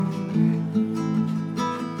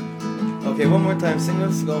Okay, one more time, sing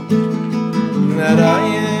us, go.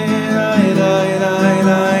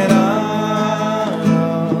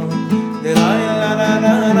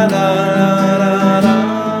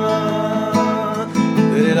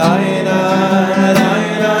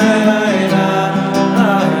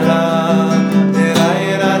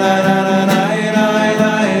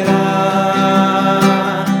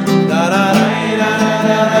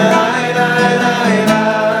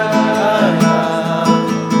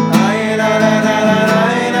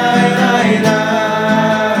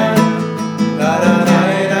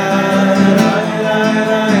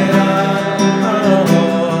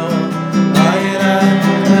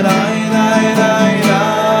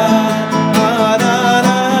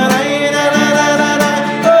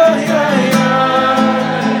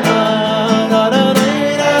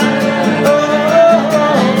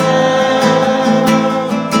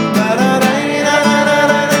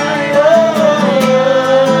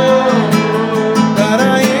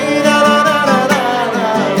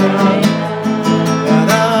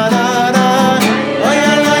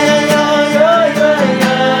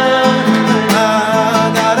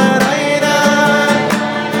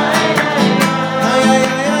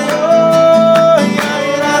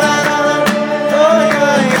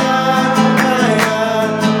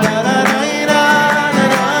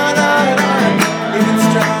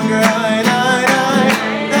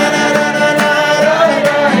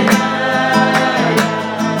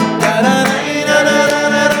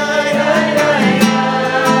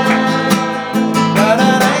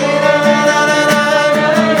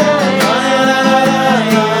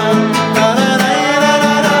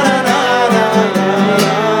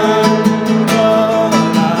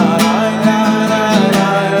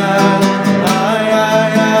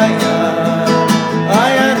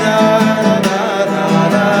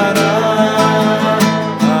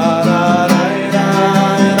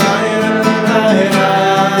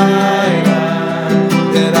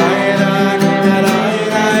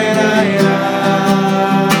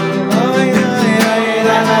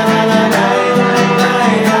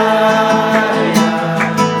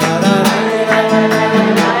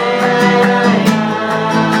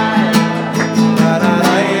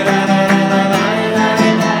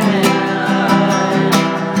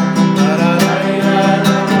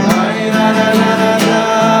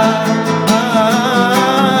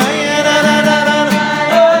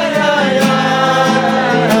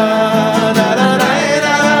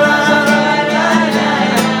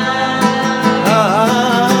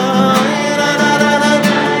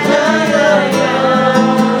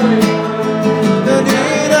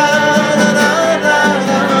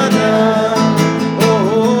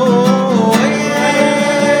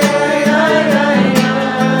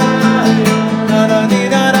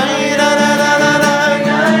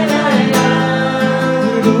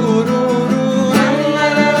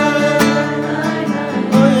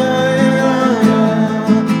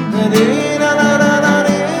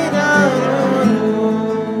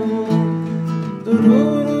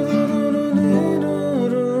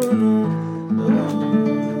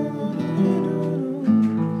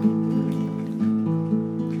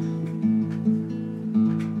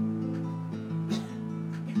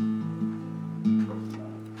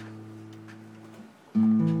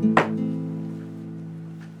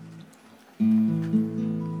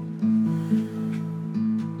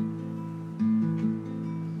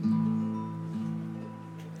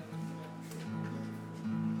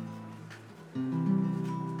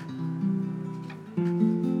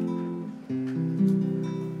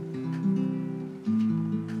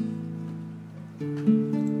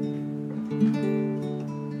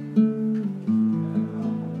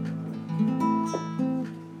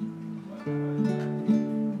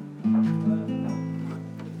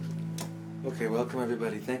 Okay, welcome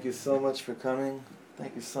everybody. Thank you so much for coming.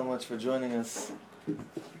 Thank you so much for joining us.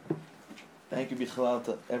 Thank you, Bichalal,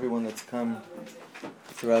 to everyone that's come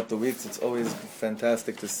throughout the weeks. It's always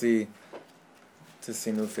fantastic to see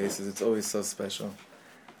new faces. It's always so special.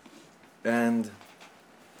 And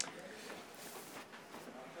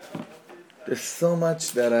there's so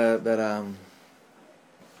much that I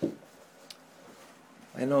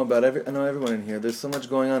know about I know everyone in here. There's so much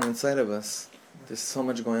going on inside of us. There's so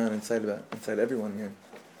much going on inside everyone here.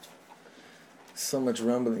 So much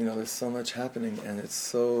rumbling, there's so much happening, and it's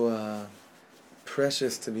so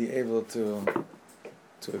precious to be able to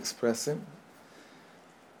express it.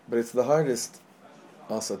 But it's the hardest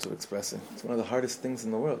also to express it. It's one of the hardest things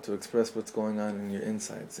in the world, to express what's going on in your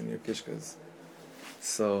insides, in your kishkas.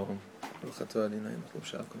 So,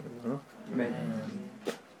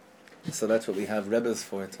 so that's what we have Rebbes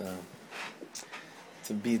for,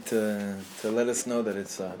 to let us know that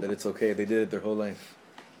it's okay. They did it their whole life,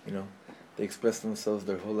 you know. They expressed themselves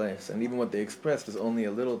their whole lives, and even what they expressed is only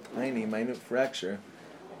a little tiny, minute fracture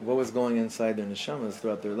of what was going inside their neshamas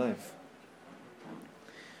throughout their life.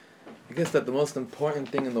 I guess that the most important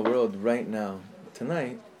thing in the world right now,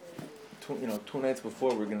 tonight, 2 nights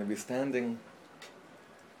before, we're going to be standing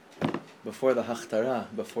before the hachtara,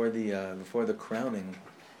 before the crowning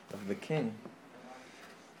of the king,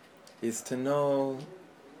 is to know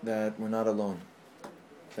that we're not alone.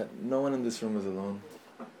 That no one in this room is alone.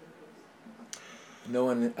 No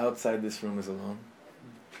one outside this room is alone.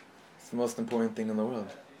 It's the most important thing in the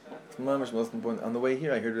world. It's the most important. On the way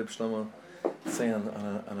here, I heard Reb Shlomo say on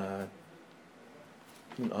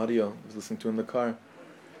an audio I was listening to in the car.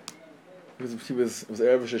 It was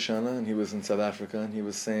Erev Rosh Hashana, and he was in South Africa, and he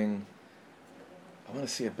was saying, I want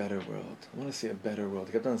to see a better world. I want to see a better world.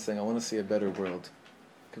 He kept on saying, I want to see a better world.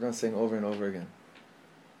 He kept on saying over and over again.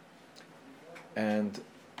 And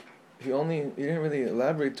he didn't really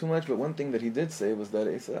elaborate too much, but one thing that he did say was that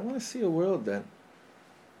he said, I want to see a world that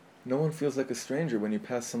no one feels like a stranger when you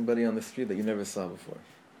pass somebody on the street that you never saw before.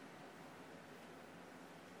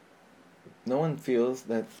 No one feels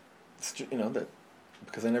that, that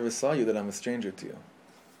because I never saw you, that I'm a stranger to you.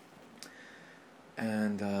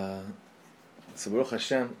 And so Baruch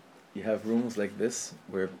Hashem, you have rooms like this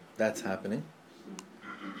where that's happening.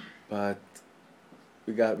 But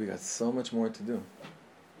we got so much more to do.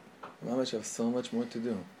 We have so much more to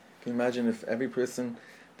do. Can you imagine if every person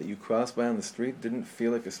that you cross by on the street didn't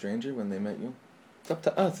feel like a stranger when they met you? It's up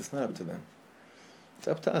to us, it's not up to them. It's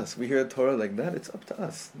up to us. We hear a Torah like that, it's up to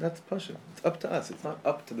us. That's Pasha. It's up to us. It's not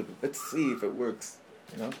up to the... Let's see if it works,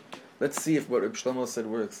 Let's see if what Reb Shlomo said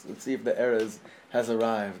works. Let's see if the era has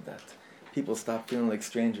arrived, that people stop feeling like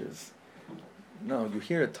strangers. No, you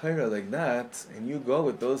hear a Torah like that, and you go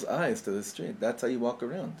with those eyes to the street. That's how you walk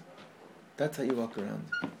around. That's how you walk around.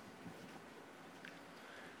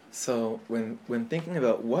 So when thinking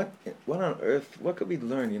about what on earth, what could we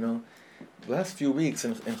learn, the last few weeks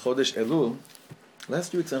in Chodesh Elul,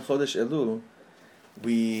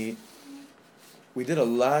 we did a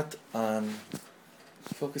lot on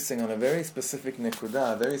focusing on a very specific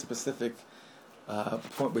nekudah, a very specific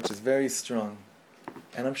point, which is very strong.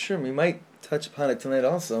 And I'm sure we might touch upon it tonight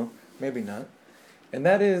also, maybe not. And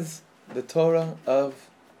that is the Torah of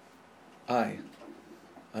I,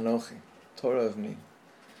 Anochi, Torah of me.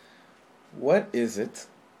 What is it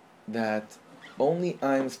that only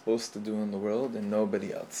I'm supposed to do in the world and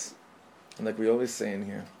nobody else? And like we always say in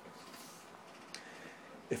here,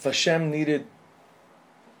 if Hashem needed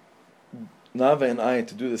Nava and I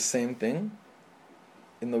to do the same thing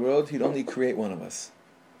in the world, He'd only create one of us.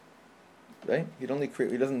 Right? He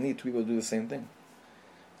doesn't need two people to do the same thing.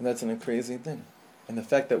 And that's a crazy thing. And the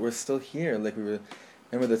fact that we're still here, remember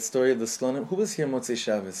that story of the Slonim? Who was here Motzei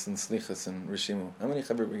Shabbos and Slichas and Rishimu? How many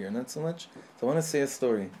Chaver were here? Not so much. So I want to say a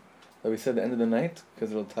story that we said at the end of the night, because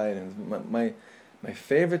it'll tie it in. My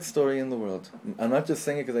favorite story in the world. I'm not just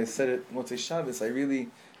saying it because I said it Motzei Shabbos. I really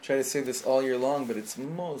try to say this all year long, but it's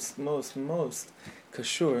most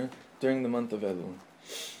kashur during the month of Elul.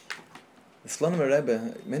 The Slonim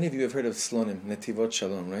Rebbe, many of you have heard of Slonim, Netivot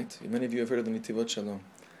Shalom, right? Many of you have heard of the Netivot Shalom.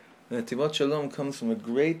 The Netivot Shalom comes from a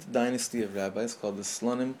great dynasty of rabbis called the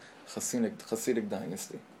Slonim Hasidic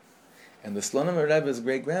dynasty. And the Slonim Rebbe's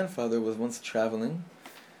great-grandfather was once traveling,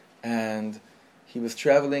 and he was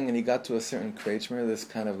traveling and he got to a certain kreitzer, this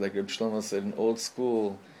kind of, like Reb Shlomo said, an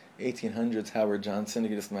old-school 1800s Howard Johnson. You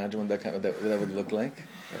can just imagine what that would look like,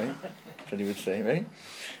 right? That's what he would say, right?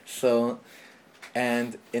 So...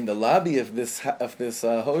 And in the lobby of this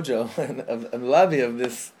Hojo, in the lobby of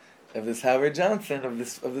this Howard Johnson, of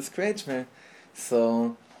this kreitzer.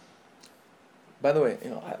 So, by the way,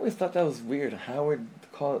 I always thought that was weird.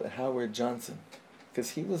 Call it Howard Johnson, because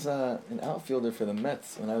he was an outfielder for the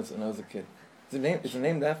Mets when I was a kid. Is it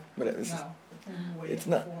named after? No, it's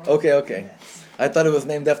not. Okay. I thought it was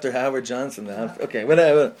named after Howard Johnson. Okay,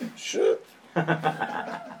 whatever. Sure.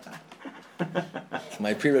 It's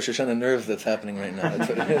my pre-Rosh Hashana nerves that's happening right now. That's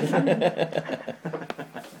what it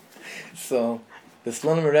is. So, the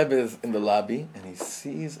Slonim Rebbe is in the lobby, and he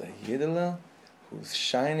sees a Yidela who's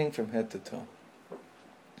shining from head to toe.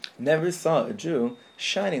 Never saw a Jew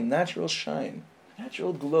shining, natural shine,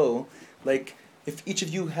 natural glow. Like, if each of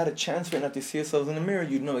you had a chance right now to see yourselves in the mirror,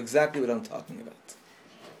 you'd know exactly what I'm talking about.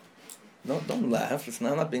 No, don't laugh.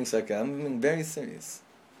 I'm not being sarcastic. I'm being very serious.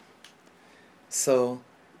 So,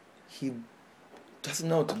 he doesn't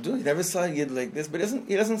know what to do. He never saw a Yid like this, but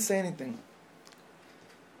he doesn't say anything.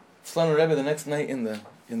 Slonim Rebbe, the next night in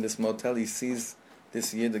this motel, he sees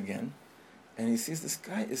this Yid again, and he sees this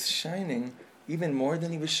guy is shining even more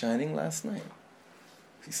than he was shining last night.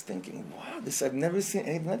 He's thinking, wow, I've never seen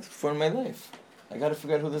anything like this before in my life. I got to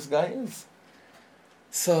figure out who this guy is.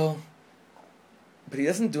 So, but he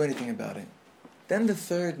doesn't do anything about it. Then the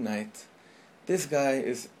third night, this guy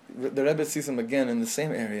the Rebbe sees him again in the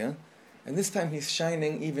same area, and this time he's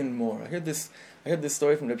shining even more. I heard this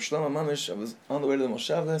story from Reb Shlomo Mamish. I was on the way to the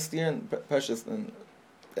Moshav last year, and Parshas and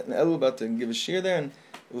Elu about to give a shir there, and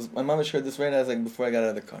my Mamish heard this right as before I got out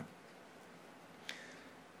of the car.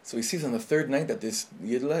 So he sees on the third night that this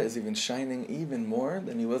Yidla is even shining even more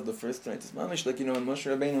than he was the first night. It's Mamish, when Moshe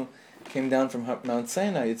Rabbeinu came down from Mount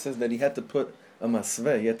Sinai, it says that he had to put a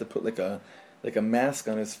masveh, he had to put like a mask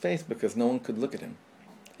on his face because no one could look at him.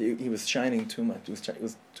 He was shining too much. It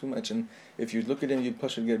was too much, and if you look at him, you'd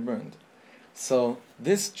get burned. So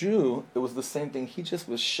this Jew, it was the same thing. He just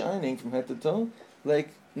was shining from head to toe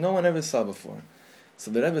like no one ever saw before. So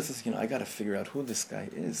the Rebbe says, I got to figure out who this guy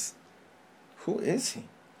is. Who is he?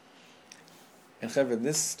 And Chavre,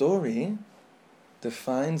 this story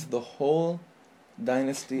defines the whole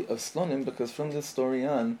dynasty of Slonim, because from this story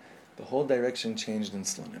on, the whole direction changed in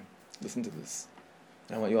Slonim. Listen to this.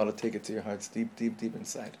 And I want you all to take it to your hearts deep, deep, deep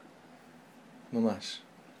inside. Mamash.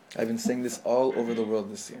 I've been saying this all over the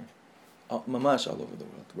world this year. Mamash all over the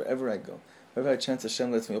world. Wherever I go. Wherever I chance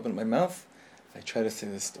Hashem lets me open my mouth, I try to say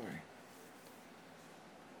this story.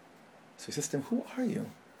 So he says to him, who are you?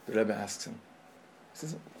 The Rebbe asks him. He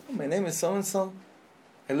says, my name is so-and-so.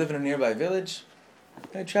 I live in a nearby village.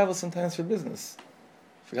 I travel sometimes for business.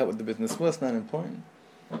 Forgot what the business was, not important.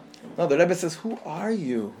 No, the Rebbe says, who are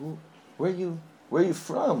you? Where are you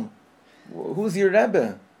from? Who's your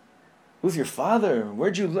Rebbe? Who's your father?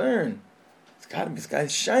 Where'd you learn? This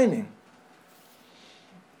guy's shining.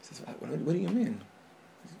 He says, what do you mean?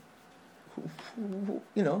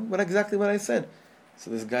 Exactly what I said.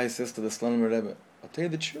 So this guy says to the Slonim Rebbe, I'll tell you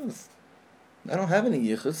the truth. I don't have any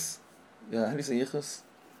yichus. Yeah, how do you say yichus?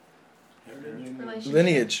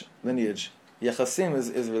 Lineage. Yachasim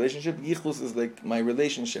is relationship. Yichus is like my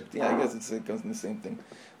relationship. Yeah, I guess it comes in the same thing.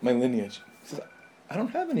 My lineage. He says, I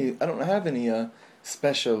don't have any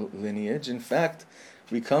special lineage. In fact,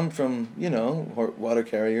 we come from water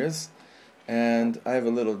carriers, and I have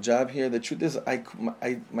a little job here. The truth is,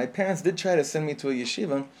 my parents did try to send me to a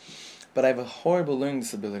yeshiva, but I have a horrible learning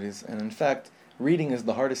disabilities, and in fact, reading is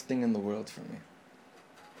the hardest thing in the world for me.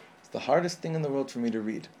 It's the hardest thing in the world for me to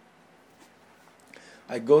read.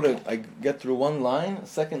 I get through one line,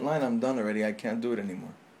 second line, I'm done already. I can't do it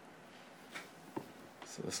anymore.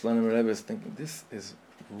 So the Slonim Rebbe is thinking, this is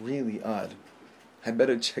really odd. I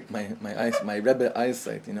better check my Rebbe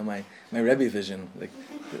eyesight, my Rebbe vision.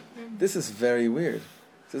 This is very weird.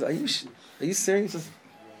 He says, are you serious? He says,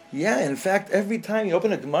 yeah, in fact, every time you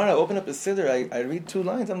open a Gemara, open up a Siddur, I read 2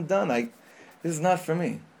 lines, I'm done. This is not for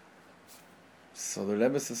me. So the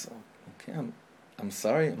Rebbe says, okay, I'm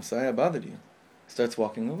sorry I bothered you. Starts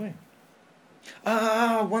walking away.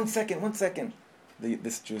 1 second.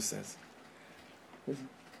 This Jew says,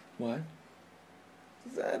 what?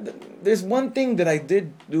 There's one thing that I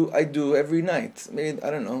do every night. Maybe,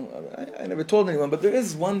 I don't know, I never told anyone, but there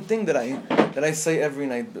is one thing that I say every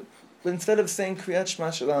night. But instead of saying Kriyat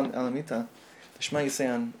Shema Shel Alamita, the Shema you say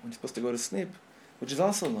when you're supposed to go to sleep, which is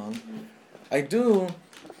also long, I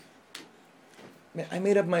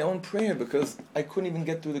made up my own prayer because I couldn't even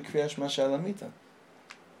get through the Kriyat Shema Shel Alamita.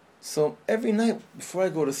 So every night before I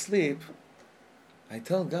go to sleep, I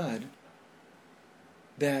tell God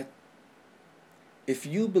that if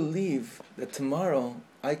you believe that tomorrow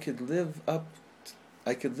I could live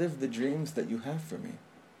the dreams that you have for me,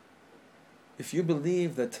 if you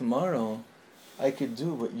believe that tomorrow I could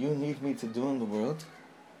do what you need me to do in the world,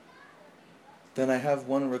 then I have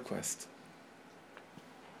one request.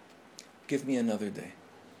 Give me another day.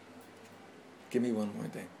 Give me one more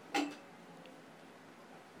day.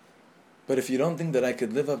 But if you don't think that I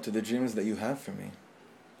could live up to the dreams that you have for me,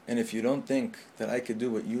 and if you don't think that I could do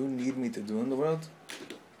what you need me to do in the world,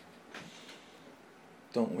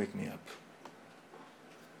 don't wake me up.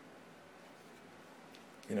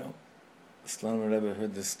 Slonim Rebbe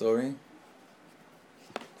heard this story.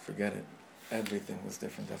 Forget it. Everything was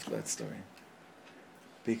different after that story.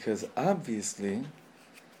 Because obviously,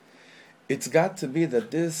 it's got to be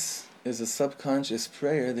that this is a subconscious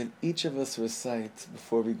prayer that each of us recite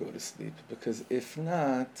before we go to sleep. Because if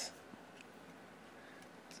not,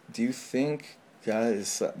 do you think God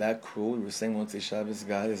is that cruel? We were saying once Shabbos,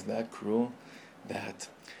 God is that cruel that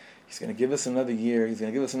He's going to give us another year, He's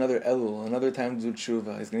going to give us another Elul, another time to do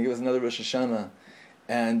tshuva, He's going to give us another Rosh Hashana,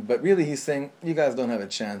 But really he's saying, you guys don't have a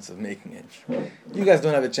chance of making it. You guys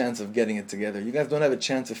don't have a chance of getting it together. You guys don't have a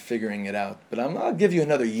chance of figuring it out. But I'll give you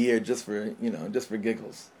another year just for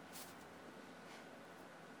giggles.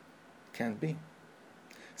 Can't be.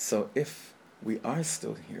 So if we are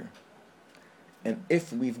still here, and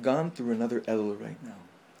if we've gone through another Elul right now,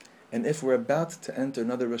 and if we're about to enter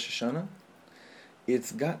another Rosh Hashana,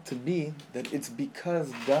 it's got to be that it's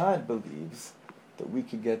because God believes that we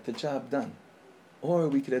could get the job done. Or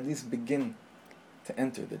we could at least begin to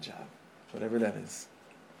enter the job, whatever that is.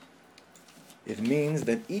 It means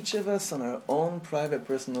that each of us on our own private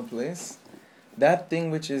personal place, that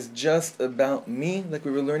thing which is just about me, like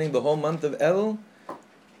we were learning the whole month of Elul,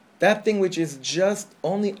 that thing which is just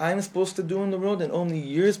only I'm supposed to do in the world, and only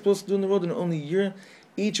you're supposed to do in the world, and only you're,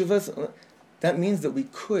 each of us, that means that we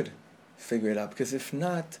could figure it out. Because if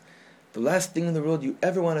not, the last thing in the world you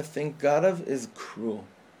ever want to think God of is cruel.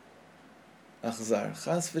 Achzar,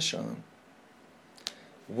 chas v'shalom.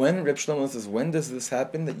 When Reb Shlomo says, when does this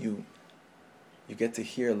happen, that you get to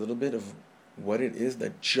hear a little bit of what it is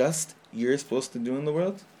that just you're supposed to do in the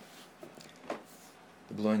world?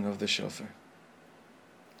 The blowing of the shofar.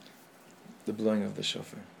 The blowing of the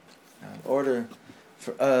shofar. Now, in order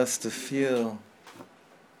for us to feel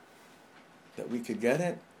that we could get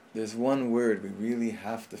it, there's one word we really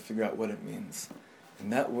have to figure out what it means.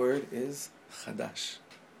 And that word is chadash.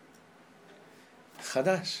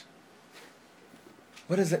 Chadash.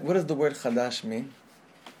 What is it? What does the word chadash mean?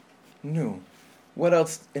 New. What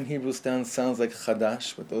else in Hebrew sounds like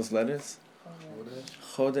chadash with those letters?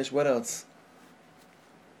 Chodesh. What else?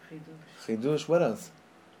 Chidush. What else?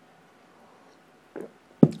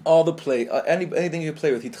 All the play, anything you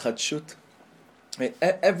play with, hitchadshut. Right?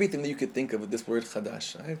 Everything that you could think of with this word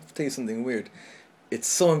chadash. I have to tell you something weird. It's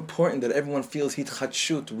so important that everyone feels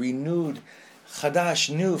hitchadshut, renewed,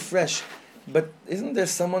 chadash, new, fresh. But isn't there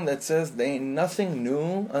someone that says there ain't nothing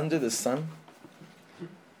new under the sun?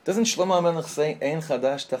 Doesn't Shlomo HaMelech say, Ein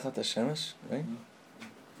chadash tachat hashemesh? Right?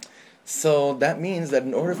 So that means that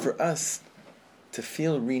in order for us to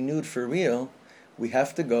feel renewed for real, we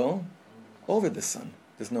have to go over the sun.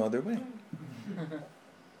 There's no other way.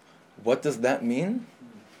 What does that mean?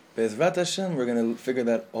 Bezrat Hashem, we're going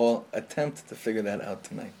to attempt to figure that out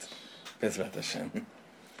tonight. Bezrat Hashem.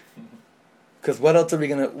 Because what else are we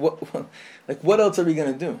going to, what else are we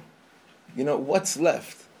going to do? What's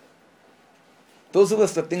left? Those of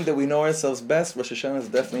us that think that we know ourselves best, Rosh Hashanah is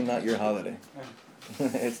definitely not your holiday.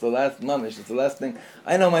 It's the last mamish, it's the last thing.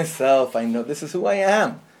 I know myself, I know this is who I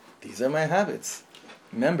am. These are my habits.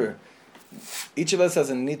 Remember, each of us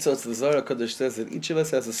has a nitzotz. The Zohar HaKadosh says that each of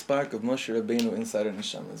us has a spark of Moshe Rabbeinu inside our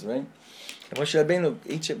neshamas, right? And Moshe Rabbeinu,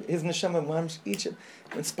 his neshama,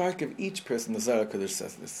 the spark of each person, the Zohar HaKadosh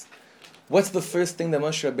says this. What's the first thing that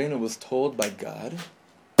Moshe Rabbeinu was told by God?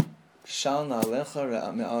 Shal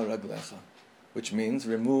na'alecha me'al raglecha, which means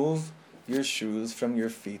remove your shoes from your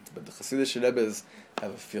feet. But the Hasidic Rebbes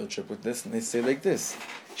have a field trip with this, and they say like this: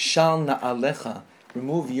 Shal na'alecha,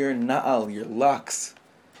 remove your na'al, your locks,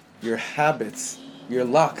 your habits, your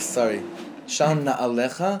locks, Shal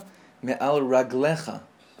na'alecha me'al raglecha,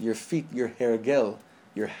 your feet, your hergel,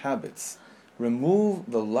 your habits. Remove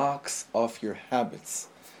the locks off your habits.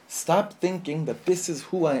 Stop thinking that this is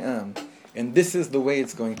who I am, and this is the way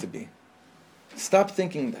it's going to be. Stop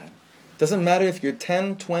thinking that. Doesn't matter if you're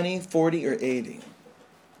 10, 20, 40, or 80.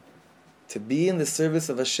 To be in the service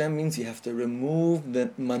of Hashem means you have to remove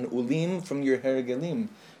the man'ulim from your hergelim.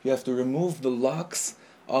 You have to remove the locks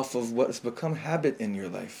off of what has become habit in your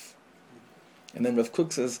life. And then Rav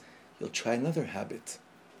Kook says, you'll try another habit.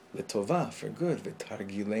 L'tova, for good.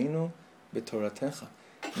 V'targileinu b'toratecha.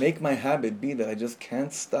 Make my habit be that I just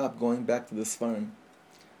can't stop going back to this farm.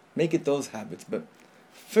 Make it those habits. But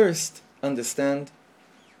first, understand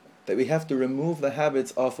that we have to remove the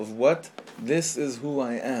habits off of what? This is who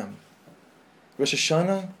I am. Rosh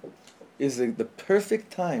Hashanah is the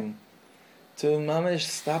perfect time to mamish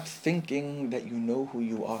stop thinking that you know who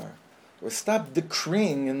you are. Or stop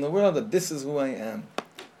decreeing in the world that this is who I am.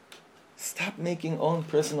 Stop making own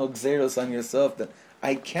personal gzeros on yourself that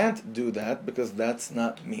I can't do that because that's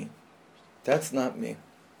not me. That's not me.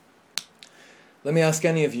 Let me ask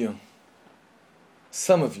any of you.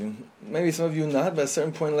 Some of you, maybe some of you not, but at a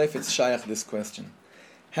certain point in life it's shayach this question.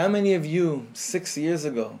 How many of you 6 years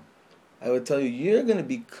ago, I would tell you, you're going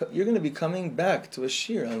to be coming back to a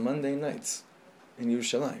shir on Monday nights in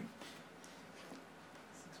Yerushalayim?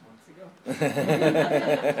 6 months ago.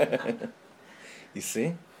 You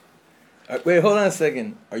see? Wait, hold on a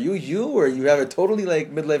second. Are you or you have a totally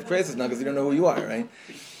midlife crisis now because you don't know who you are, right?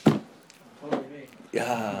 Totally me.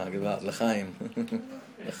 Yeah, l'chaim.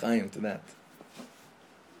 L'chaim to that.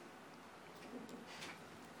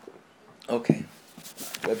 Okay.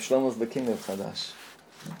 Reb Shlomo's the king of Chadash.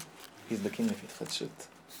 He's the king of Yitzchak.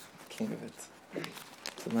 King of it.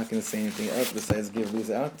 So I'm not going to say anything else besides give these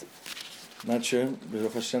out. Not sure,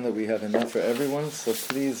 Baruch Hashem, that we have enough for everyone, so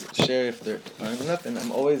please share if there aren't enough. And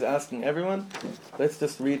I'm always asking everyone, let's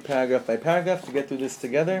just read paragraph by paragraph to get through this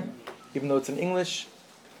together. Even though it's in English,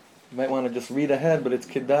 you might want to just read ahead, but it's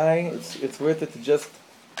kedai, it's worth it to just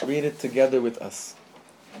read it together with us.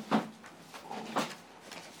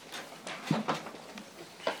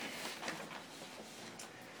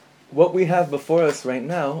 What we have before us right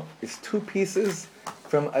now is two pieces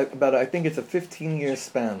from about, I think it's a 15-year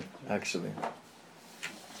span, actually.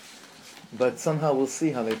 But somehow we'll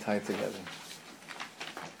see how they tie together.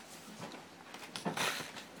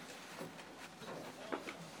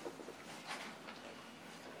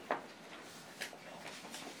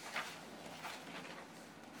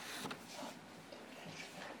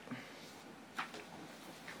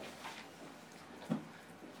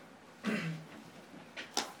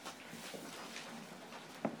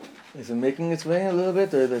 Is it making its way a little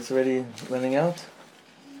bit, or it's already running out?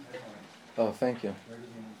 Oh, thank you.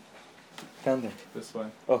 Down there. This way.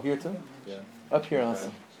 Oh, here too? Yeah. Up here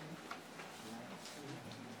also.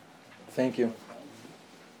 Thank you.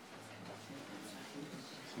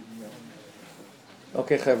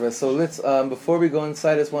 Okay, Chevra, so let's, before we go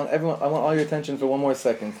inside, I want all your attention for one more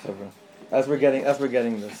second, Chevra, as we're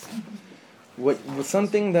getting this. What was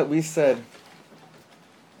something that we said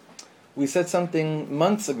something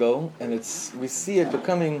months ago, and we see it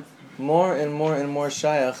becoming more and more and more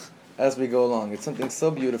shayach as we go along. It's something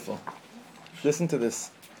so beautiful. Listen to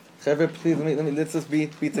this. Chevra, please, let's just be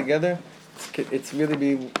together. It's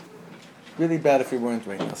really bad if we weren't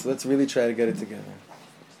right now, so let's really try to get it together.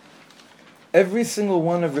 Every single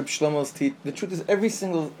one of Reb Shlomo's the truth is every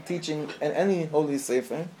single teaching in any holy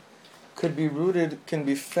sefer can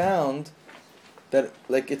be found that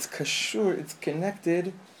like it's kashur, it's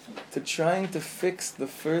connected to trying to fix the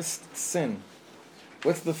first sin.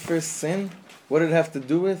 What's the first sin? What did it have to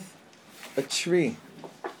do with? A tree.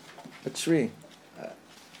 A tree.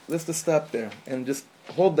 Let's just stop there and just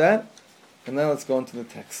hold that, and now let's go into the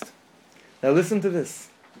text. Now listen to this.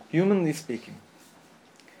 Humanly speaking,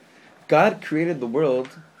 God created the world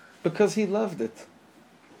because He loved it.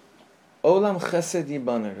 Olam chesed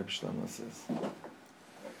yibana, Reb Shlomo says.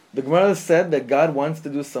 The Gemara said that God wants to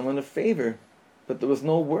do someone a favor, but there was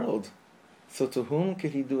no world. So to whom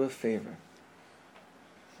could He do a favor?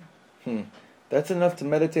 That's enough to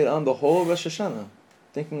meditate on the whole Rosh Hashana.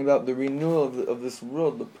 Thinking about the renewal of this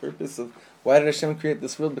world, the purpose of why did Hashem create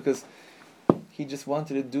this world? Because He just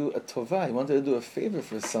wanted to do a tovah. He wanted to do a favor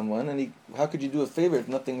for someone, and how could you do a favor if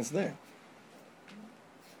nothing is there?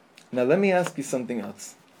 Now let me ask you something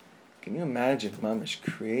else. Can you imagine Mamish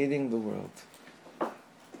creating the world?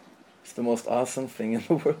 It's the most awesome thing in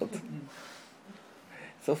the world.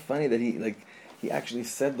 It's so funny that he actually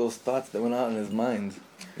said those thoughts that went out in his mind,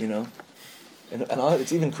 you know. And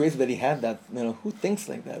it's even crazy that he had that, you know, who thinks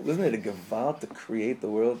like that? Wasn't it a gevalt to create the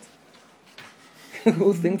world?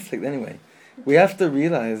 Who thinks like that? Anyway, we have to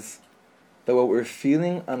realize that what we're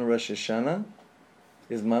feeling on Rosh Hashana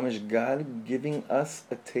is Mamish God giving us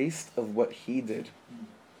a taste of what He did.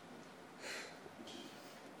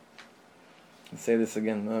 I'll say this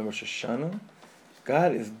again, Rosh Hashana,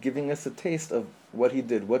 God is giving us a taste of what He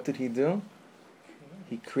did. What did He do?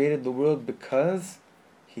 He created the world because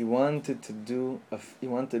He wanted to do a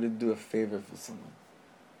favor for someone.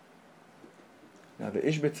 Now the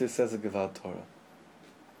Ishbitzer says a Gevalt Torah.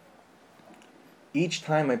 Each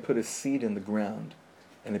time I put a seed in the ground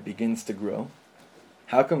and it begins to grow,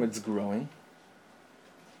 how come it's growing?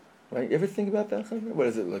 Right? You ever think about that? What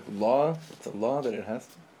is it, like law? It's a law that it has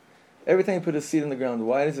to. Every time you put a seed in the ground,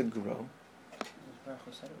 why does it grow?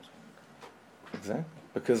 Exactly.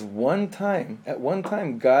 Because at one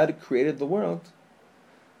time, God created the world.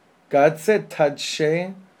 God said,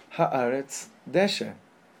 Tadshe haaretz desher.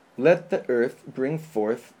 Let the earth bring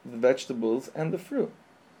forth the vegetables and the fruit.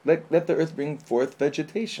 Let the earth bring forth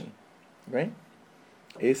vegetation. Right?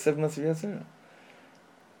 Esav Nasir Yazera.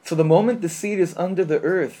 So the moment the seed is under the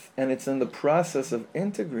earth and it's in the process of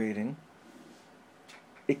integrating,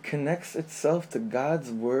 it connects itself to God's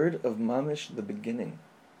word of Mamish, the beginning.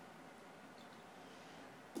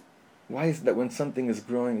 Why is that when something is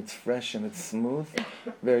growing, it's fresh and it's smooth?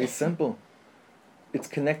 Very simple. It's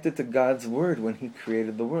connected to God's word when He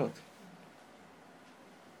created the world.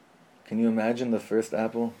 Can you imagine the first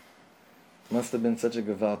apple? Must have been such a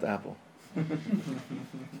Gevalt apple.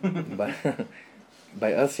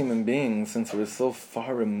 By us human beings, since we're so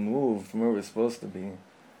far removed from where we're supposed to be,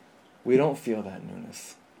 we don't feel that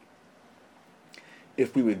newness.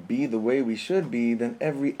 if we would be the way we should be, then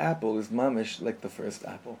every apple is mamish like the first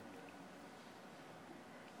apple.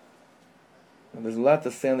 Now, there's a lot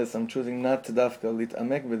to say on this. I'm choosing not to dafka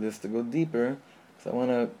litamek with this, to go deeper.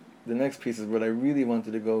 So the next piece is what I really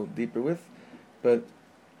wanted to go deeper with. But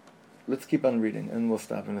let's keep on reading, and we'll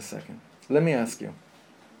stop in a second. Let me ask you,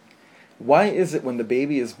 why is it when the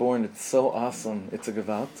baby is born, it's so awesome, it's a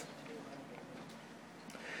gewalt?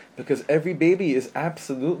 Because every baby is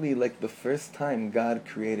absolutely like the first time God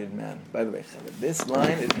created man. By the way, this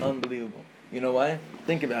line is unbelievable. You know why?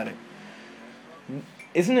 Think about it.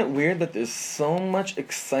 Isn't it weird that there's so much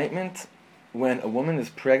excitement when a woman is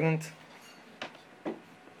pregnant?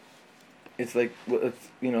 It's like,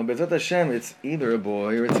 B'ezrat Hashem, it's either a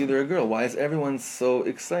boy or it's either a girl. Why is everyone so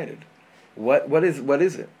excited? What is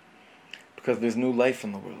it? Because there's new life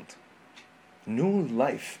in the world. New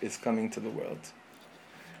life is coming to the world.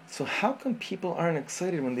 So how come people aren't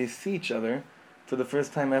excited when they see each other for the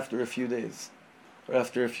first time after a few days or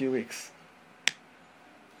after a few weeks?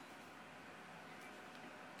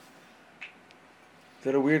 Is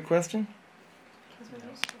that a weird question? Because we're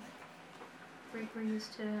used to it. We're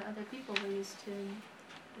used to other people. We're used to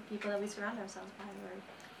the people that we surround ourselves by.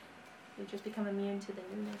 We just become immune to the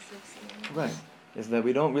newness of seeing. Right. Is that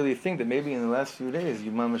we don't really think that maybe in the last few days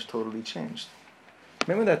your mamash totally changed.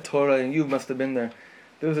 Remember that Torah, and you must have been there.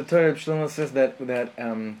 There was a Torah, Shlomo says that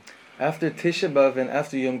after Tisha B'Av and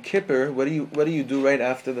after Yom Kippur, what do you do right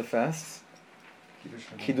after the fasts?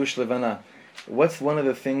 Kiddush Levana. What's one of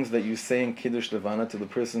the things that you say in Kiddush Levana to the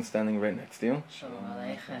person standing right next to you? Shalom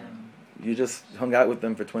Aleichem. You just hung out with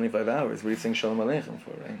them for 25 hours. What are you saying Shalom Aleichem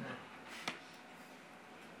for, right?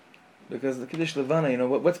 Because the Kiddush Levana,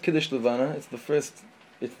 what's Kiddush Levana? It's the first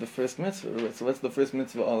mitzvah. Right? So what's the first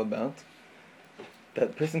mitzvah all about?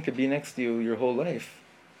 That person could be next to you your whole life.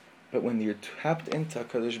 But when you're tapped into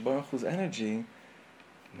HaKadosh Baruch Hu's energy,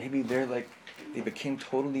 maybe they became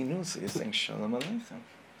totally new. So you're saying Shalom Aleichem.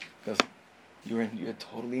 Because you're a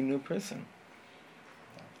totally new person.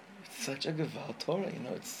 It's such a Geval Torah,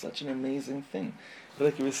 it's such an amazing thing. But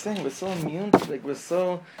like you were saying, we're so immune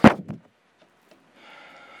to,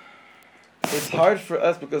 it's hard for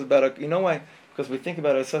us because why? Because we think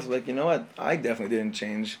about ourselves like, what? I definitely didn't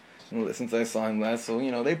change since I saw him last, so,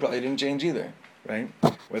 they probably didn't change either, right?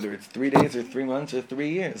 Whether it's 3 days or 3 months or 3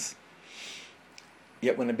 years.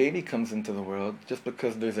 Yet when a baby comes into the world, just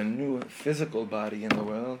because there's a new physical body in the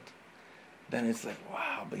world, then it's like,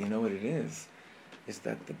 wow, but you know what it is? Is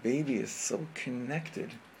that the baby is so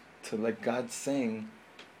connected to, like God saying,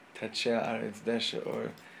 Tachea Aretz Desha,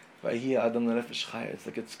 or Vayhi Adam Nefesh Chaya. It's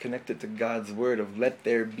like it's connected to God's word of let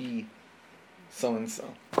there be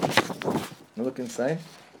so-and-so. Now look inside.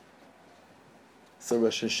 So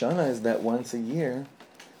Rosh Hashana is that once a year,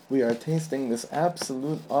 we are tasting this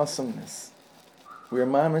absolute awesomeness. We are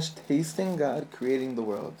mamish tasting God creating the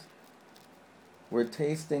world. We're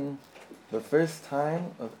tasting the first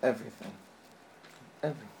time of everything.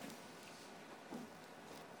 Everything.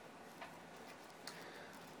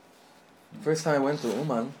 First time I went to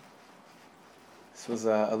Uman, this was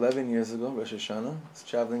 11 years ago, Rosh Hashana. I was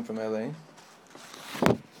traveling from LA.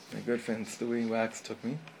 My good friend Stewie Wax took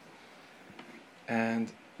me.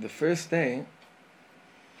 And the first day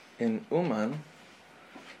in Uman,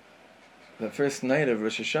 the first night of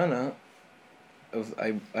Rosh Hashanah,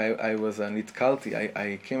 I was nitkalti.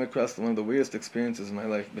 I came across one of the weirdest experiences in my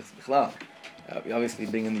life. Obviously,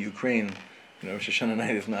 being in the Ukraine, Rosh Hashanah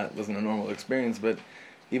night wasn't a normal experience. But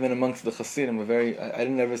even amongst the Hasidim, I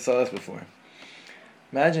never saw this before.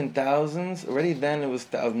 Imagine thousands. Already then it was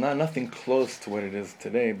thousands. Nothing close to what it is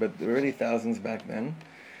today, but already thousands back then,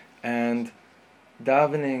 and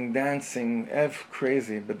davening, dancing,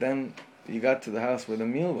 crazy. But then you got to the house where the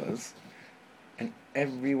meal was, and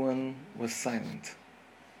everyone was silent.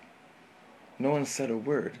 No one said a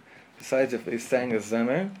word, besides if they sang a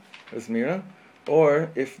zemer, a zmira,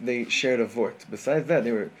 or if they shared a vort. Besides that,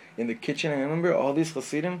 they were in the kitchen. I remember all these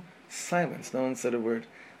Hasidim, silence. No one said a word.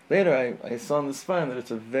 Later, I saw in the Sfarim that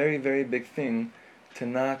it's a very, very big thing to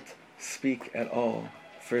not speak at all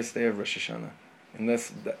first day of Rosh Hashanah,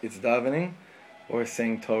 unless it's davening or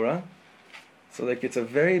saying Torah. So it's a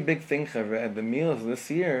very big thing, Chavra. At the meals this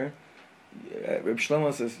year, Reb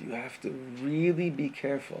Shlomo says you have to really be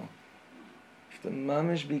careful. You have to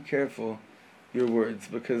mamish be careful your words,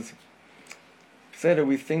 because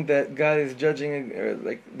we think that God is judging, or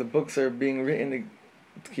the books are being written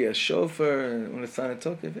to a shofar when it's on a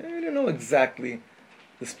tokef. You don't know exactly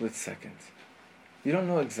the split second. You don't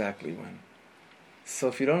know exactly when. So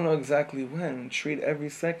if you don't know exactly when, treat every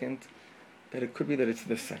second that it could be that it's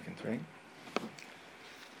this second, right?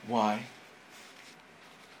 Why?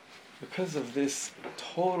 because of this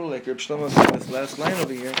total, like Reb Shlomo said, this last line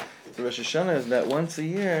over here, the Rosh Hashana is that once a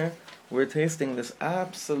year, we're tasting this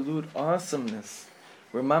absolute awesomeness.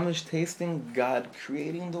 We're mamish tasting God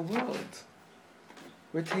creating the world.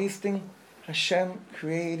 We're tasting Hashem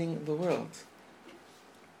creating the world.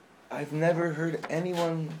 I've never heard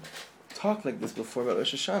anyone talk like this before about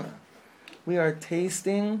Rosh Hashanah. We are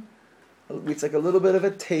tasting, it's like a little bit of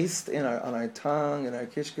a taste on our tongue, in our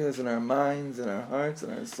kishkas, in our minds, in our hearts,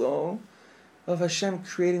 in our soul, of Hashem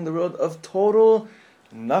creating the world, of total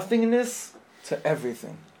nothingness to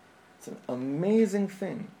everything. It's an amazing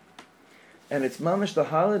thing. And it's mamish the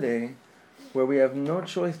holiday where we have no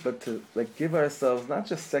choice but to give ourselves not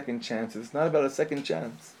just second chances. It's not about a second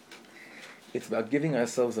chance. It's about giving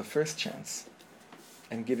ourselves a first chance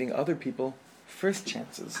and giving other people first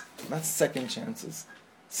chances, not second chances.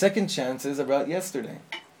 Second chances are about yesterday.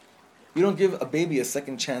 You don't give a baby a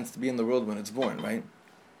second chance to be in the world when it's born, right?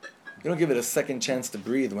 You don't give it a second chance to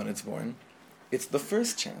breathe when it's born. It's the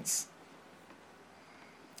first chance.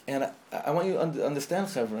 And I want you to understand,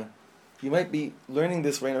 Chavra, you might be learning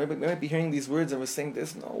this right now, you might be hearing these words and we're saying,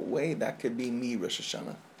 there's no way that could be me, Rosh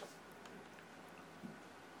Hashanah.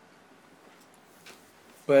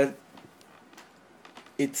 But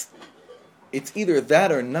it's either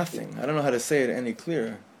that or nothing. I don't know how to say it any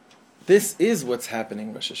clearer. This is what's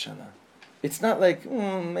happening, Rosh Hashanah. It's not like,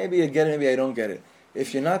 maybe I get it, maybe I don't get it.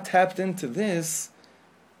 If you're not tapped into this,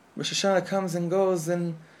 Rosh Hashanah comes and goes,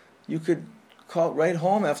 and you could call right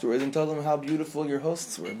home afterwards and tell them how beautiful your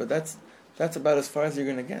hosts were. But that's about as far as you're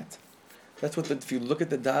going to get. That's what if you look at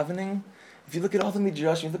the davening, if you look at all the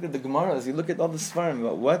midrash, you look at the gemaras, you look at all the svarim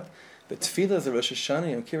about what the tefillahs of Rosh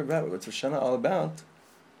Hashanah and Kippur, what's Rosh Hashanah all about.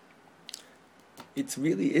 It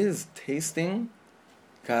really is tasting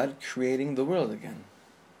God creating the world again.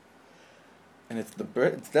 And it's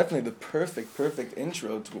definitely the perfect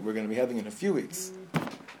intro to what we're going to be having in a few weeks,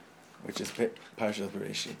 which is Parshat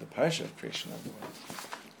Bereshit, the Parsha of creation of the world.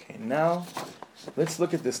 Okay, now let's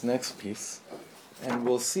look at this next piece, and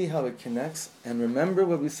we'll see how it connects. And remember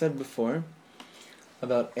what we said before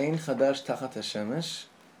about Ein Chadash Tachat HaShemesh.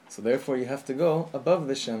 So therefore you have to go above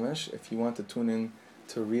the Shemesh if you want to tune in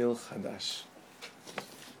to real Chadash.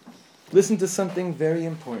 Listen to something very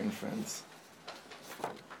important, friends.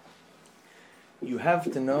 You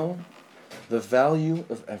have to know the value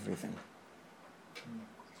of everything.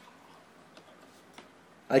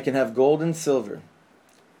 I can have gold and silver,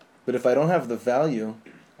 but if I don't have the value,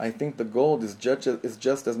 I think the gold is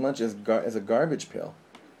just as much as a garbage pail.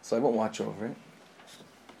 So I won't watch over it.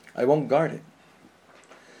 I won't guard it.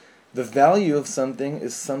 The value of something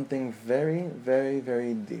is something very, very,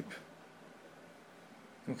 very deep.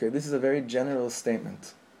 Okay, this is a very general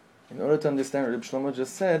statement. In order to understand what Reb Shlomo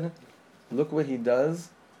just said, look what he does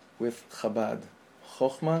with Chabad.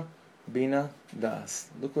 Chochma, Bina, Das.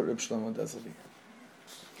 Look what Reb Shlomo does over here.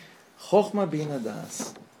 Chochma, Bina,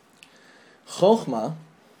 Das. Chochma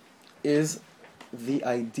is the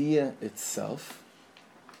idea itself.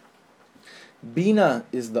 Bina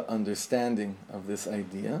is the understanding of this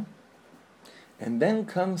idea. And then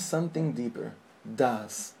comes something deeper.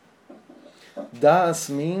 Das. Das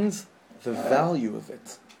means the value of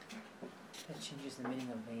it. That changes the meaning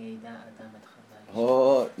of Vayeda Adam et Chava.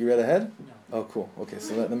 Oh, you read ahead? No. Oh, cool. Okay,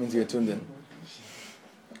 so that means you're tuned in.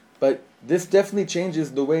 But this definitely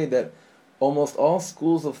changes the way that almost all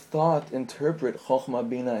schools of thought interpret Chochmah,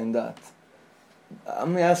 Bina, and Dat.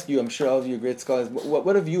 I'm going to ask you, I'm sure all of you are great scholars,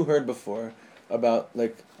 what have you heard before about,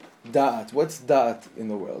 Dat? What's Dat in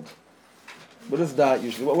the world? What is Dat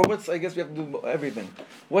usually? What's, I guess we have to do everything.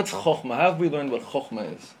 What's Chochmah? How have we learned what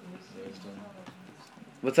Chochmah is?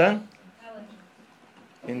 What's that?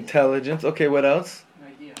 Intelligence. Okay, what else?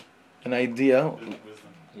 An idea.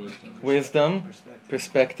 Wisdom.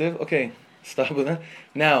 Perspective. Okay, stop with that.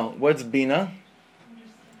 Now, what's Bina?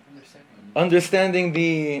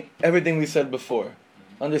 Understanding everything we said before.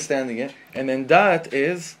 Understanding it. And then Dat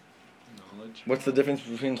is? What's the difference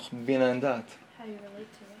between Bina and Dat? How you relate to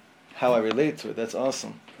it. How I relate to it. That's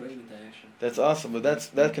awesome. Putting it into action. That's awesome. But that's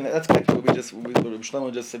connected to what Reb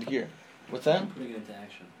Shlomo just said here. What's that? Putting it into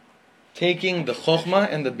action. Taking the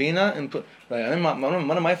Chochmah and the Bina and put. Right.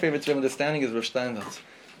 One of my favorites of understanding is Rav Steinsaltz.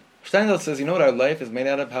 Steinsaltz says, you know what our life is made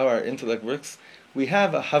out of? How our intellect works? We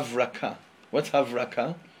have a havraka. What's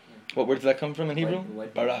havraka? What word does that come from in Hebrew?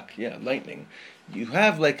 Barak. Yeah, lightning. You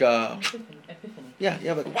have like a. Epiphany. Yeah, you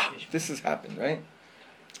have like, wow, this has happened, right?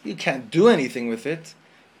 You can't do anything with it.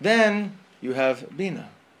 Then you have Bina.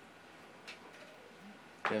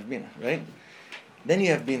 You have Bina, right? Then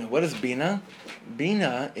you have Bina. What is Bina?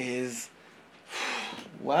 Bina is,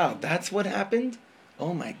 wow, that's what happened?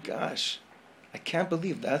 Oh my gosh. I can't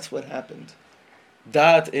believe that's what happened.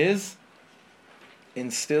 Da'at is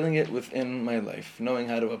instilling it within my life, knowing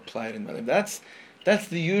how to apply it in my life. That's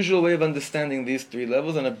the usual way of understanding these three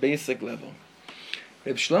levels on a basic level.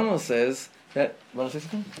 Reb Shlomo says that... Want to say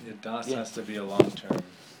something? Das has to be a long term.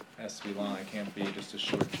 It has to be long. It can't be just a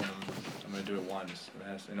short term. I'm going to do it once. It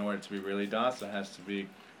has, in order to be really Das, it has to be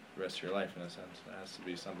the rest of your life in a sense. It has to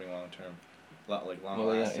be something long term. Like long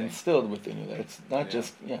lasting. Instilled within you. That it's not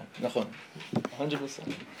just, nachon.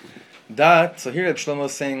 100%. That, so here Reb Shlomo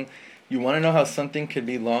is saying, you want to know how something can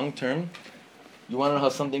be long term? You want to know how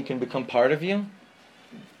something can become part of you?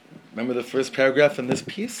 Remember the first paragraph in this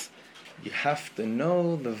piece? You have to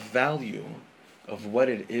know the value of what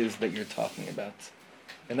it is that you're talking about.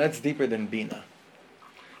 And that's deeper than Bina.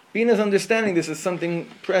 Bina's understanding this is something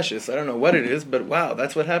precious. I don't know what it is, but wow,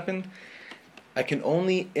 that's what happened. I can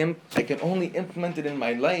only implement it in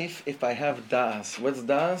my life if I have Das. What's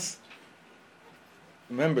Das?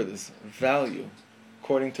 Remember this, value,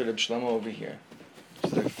 according to Reb Shlomo over here.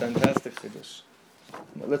 It's a fantastic chiddush.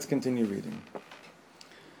 Let's continue reading.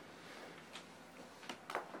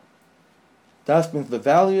 Das means the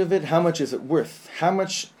value of it. How much is it worth? How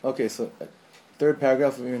much? Okay, so third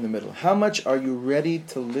paragraph, we're in the middle. How much are you ready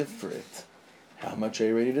to live for it? How much are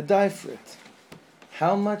you ready to die for it?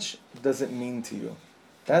 How much does it mean to you?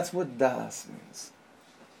 That's what Das means.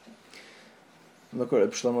 Look what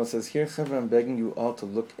Reb Shlomo says here. Chavra, I'm begging you all to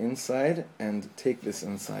look inside and take this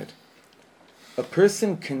inside. A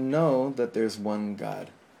person can know that there's one God.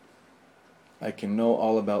 I can know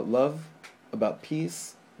all about love, about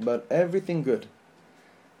peace, about everything good.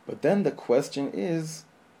 But then the question is,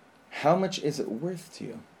 how much is it worth to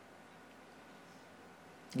you?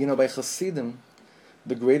 You know, by Chassidim,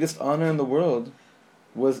 the greatest honor in the world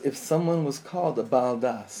was if someone was called a Baal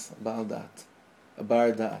Das, a Baal Dat, a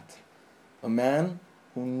Bar Dat, a man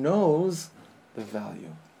who knows the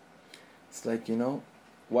value. It's like,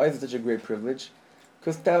 why is it such a great privilege?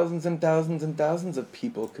 Because thousands and thousands and thousands of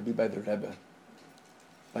people could be by the Rebbe,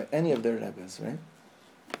 by any of their Rebbes, right?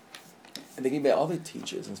 And they can be by all their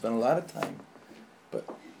teachers and spend a lot of time. But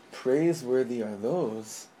praiseworthy are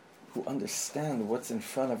those who understand what's in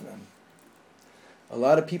front of them. A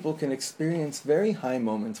lot of people can experience very high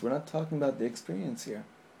moments. We're not talking about the experience here.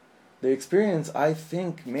 The experience, I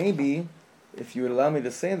think, maybe, if you would allow me to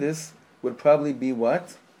say this, would probably be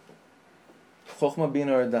what? Chokhmah,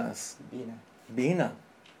 Bina, or Das? Bina.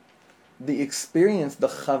 The experience, the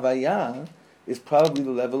chavaya, is probably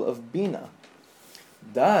the level of Bina.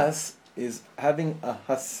 Das is having a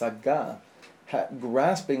hasaga,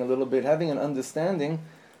 grasping a little bit, having an understanding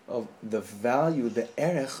of the value, the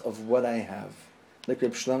erech of what I have. Like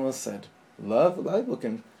Reb Shlomo said, love, a lot of people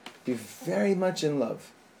can be very much in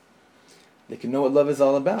love. They can know what love is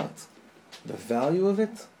all about. The value of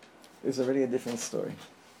it is already a different story.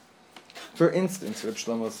 For instance, Reb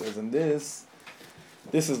Shlomo says, and this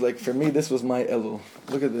is like, for me, this was my Elul.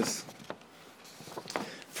 Look at this.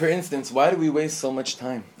 For instance, why do we waste so much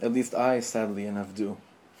time? At least I, sadly enough, do.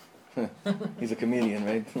 He's a comedian,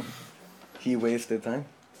 right? He wasted time.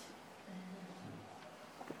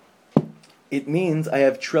 It means I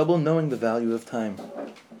have trouble knowing the value of time.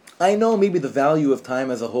 I know maybe the value of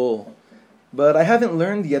time as a whole, but I haven't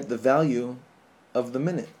learned yet the value of the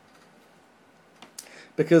minute.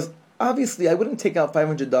 Because obviously I wouldn't take out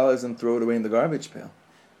 $500 and throw it away in the garbage pail.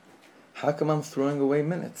 How come I'm throwing away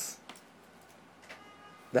minutes?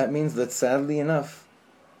 That means that sadly enough,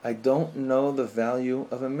 I don't know the value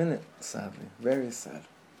of a minute, sadly. Very sad.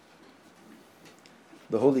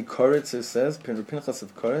 The holy Koritzer says, Pinchas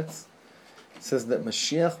of Koritz, says that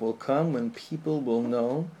Mashiach will come when people will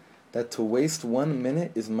know that to waste 1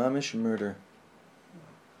 minute is mamish murder.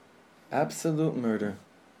 Absolute murder.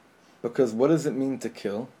 Because what does it mean to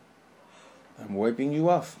kill? I'm wiping you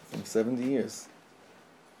off from 70 years.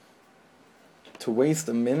 To waste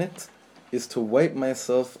a minute is to wipe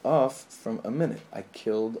myself off from a minute. I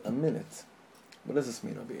killed a minute. What does this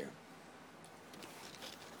mean over here?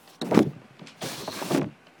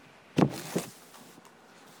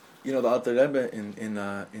 The Alter Rebbe in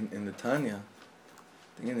the Tanya,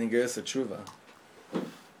 in the Geras HaTshuva,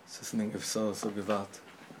 says something of so gewalt.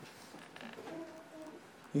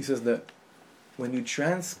 He says that when you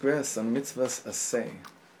transgress a mitzvah's aseh,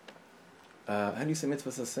 how do you say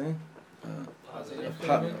mitzvah's aseh?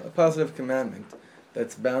 A positive commandment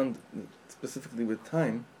that's bound specifically with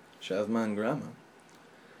time, shazman grama.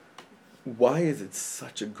 Why is it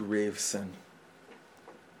such a grave sin?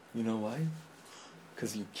 You know why?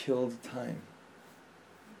 Because you killed time.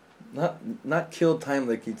 Not killed time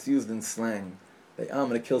like it's used in slang. Like, I'm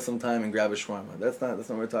going to kill some time and grab a shawarma. That's not what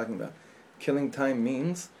we're talking about. Killing time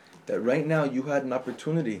means that right now you had an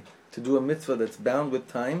opportunity to do a mitzvah that's bound with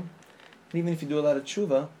time, and even if you do a lot of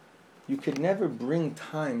tshuva, you could never bring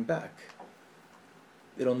time back.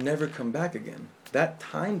 It'll never come back again. That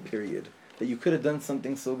time period that you could have done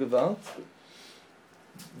something so gewalt,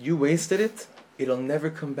 you wasted it, it'll never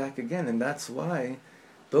come back again. And that's why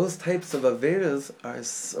those types of averas are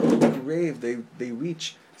so grave, they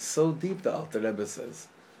reach so deep, the Alter Rebbe says.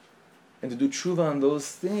 And to do tshuva on those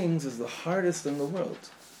things is the hardest in the world.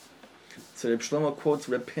 So Reb Shlomo quotes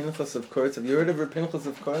Reb Pinchas of Koretz. Have you heard of Reb Pinchas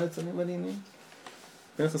of Koretz? Anybody know?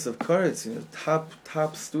 Pinchas of Koretz,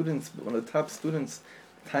 top students, one of the top students,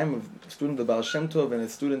 time of student of Baal Shem Tov and a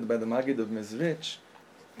student by the Maggid of Mezrich,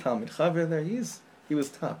 Talmid Chaver there, he was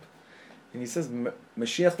top. And he says,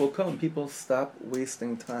 Mashiach will come, people stop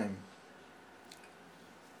wasting time.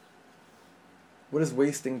 What does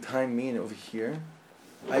wasting time mean over here?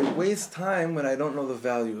 I waste time when I don't know the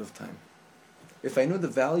value of time. If I knew the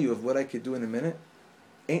value of what I could do in a minute,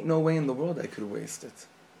 ain't no way in the world I could waste it.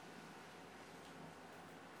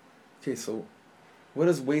 Okay, so what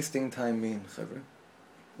does wasting time mean, Chavre?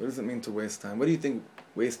 What does it mean to waste time? What do you think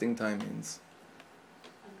wasting time means?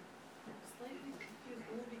 I'm slightly confused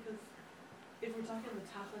only because if we're talking the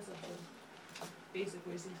tachlis of the basic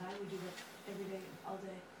wasting time, we do that every day, all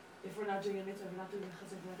day. If we're not doing a mitzvah, if we're not doing a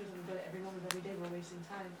chesed, if we're not doing something, but every moment, every day, we're wasting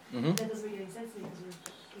time. Mm-hmm. That doesn't make any sense to me because we're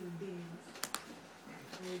human beings.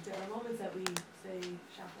 There are moments that we say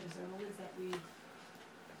shacharis, there are moments that we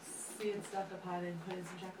see and stuff upon and put in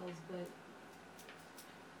some shekels, but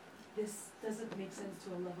this doesn't make sense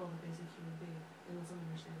to a level of a basic human being, unless I'm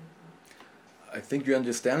understanding it wrong. I think you're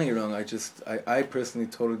understanding it wrong. I personally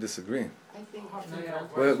totally disagree. I think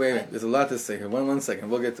Wait. There's a lot to say here. One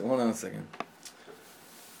second. We'll get to, hold on a second.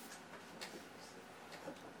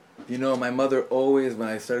 You know, my mother always, when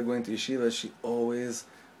I started going to yeshiva, she always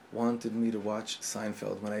wanted me to watch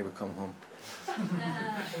Seinfeld when I would come home.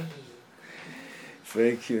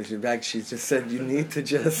 Very cute. She just said, you need to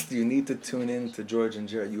tune in to George and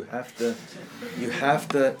Jared. You have to,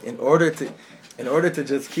 in order to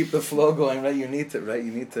just keep the flow going, right? You need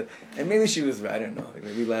to, and maybe she was right, I don't know.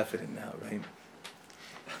 Maybe we laugh at it now, right?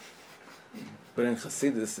 But in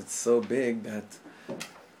Chassidus, it's so big that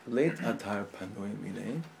late atar panoi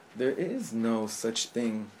minei, there is no such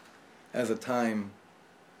thing as a time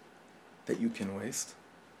that you can waste.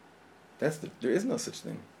 There is no such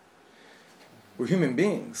thing. We're human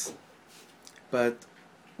beings. But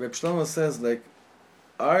Reb Shlomo says, like,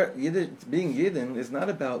 being Yidden is not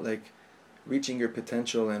about, like, reaching your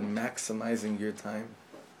potential and maximizing your time.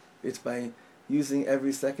 It's by using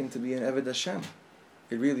every second to be an Eved Hashem.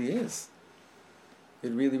 It really is.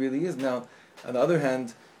 It really, really is. Now, on the other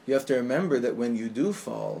hand, you have to remember that when you do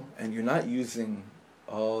fall and you're not using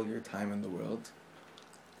all your time in the world,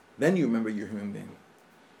 then you remember you're a human being.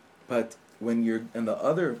 But when you're on the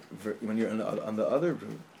other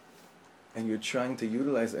route and you're trying to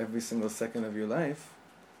utilize every single second of your life,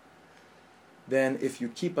 then if you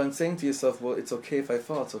keep on saying to yourself, well, it's okay if I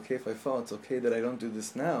fall, it's okay if I fall, it's okay that I don't do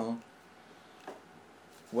this now,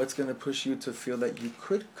 what's going to push you to feel that you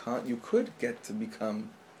could get to become?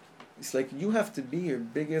 It's like you have to be your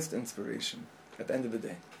biggest inspiration at the end of the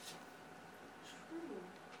day. True,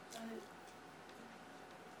 but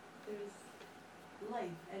there's life,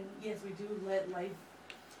 and yes, we do let life,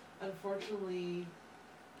 unfortunately,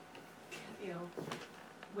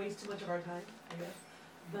 waste too much of our time, I guess.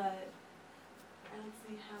 But I don't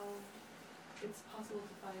see how it's possible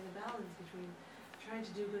to find a balance between trying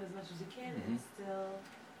to do good as much as you can and still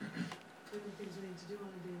doing the things we need to do on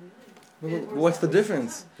a daily life. Well, what's the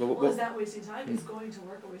difference? Well, is that wasting time? Is going to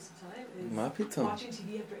work a waste of time? Is watching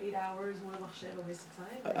TV after 8 hours one machshev a waste of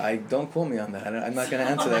time? I don't quote me on that. I'm not going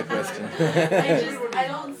to answer that question. I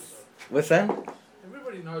don't. What's that?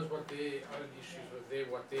 Everybody knows what their own issues with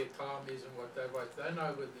what their time is and what they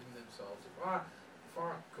know within themselves. If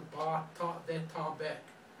I could buy that time back,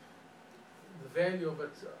 the value of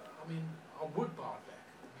it, I would buy it back.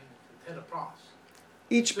 It had a price.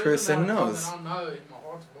 Each person knows. I know in my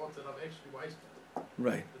heart of hearts that I've actually wasted.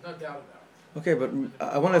 Right. There's no doubt about it. Okay, but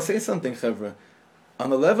I want to say something, Chevra. On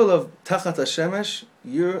the level of Tachat HaShemesh,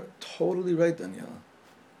 you're totally right, Daniela.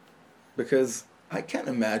 Because I can't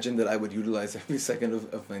imagine that I would utilize every second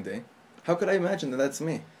of my day. How could I imagine that that's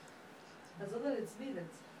me? As long as it's me that's...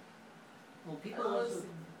 Well, people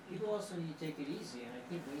also need to take it easy, and I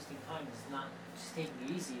think wasting time is not just taking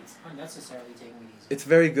it easy, it's unnecessarily taking it easy. It's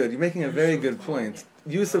very good. You're making a very good point.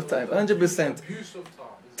 Use of time, 100%. Abuse of time.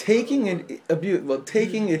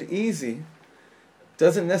 Taking it easy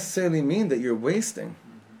doesn't necessarily mean that you're wasting.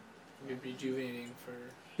 You're rejuvenating for...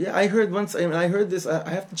 Yeah, I heard once, I heard this, I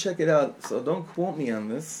have to check it out, so don't quote me on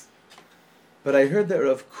this. But I heard that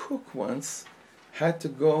Rav Kook once had to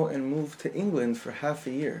go and move to England for half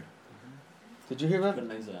a year. Did you hear that?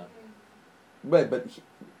 Right, but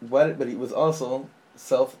but he was also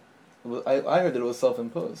I heard that it was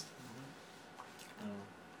self-imposed.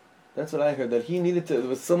 That's what I heard, that he needed to, there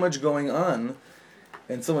was so much going on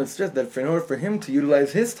and so much stress that in order for him to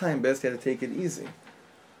utilize his time best, he had to take it easy.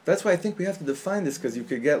 That's why I think we have to define this, because you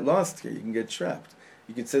could get lost here, you can get trapped.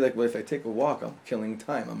 You could say like, well, if I take a walk, I'm killing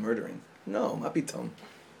time, I'm murdering. No, mapitom.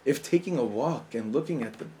 If taking a walk and looking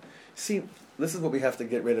at the... See, this is what we have to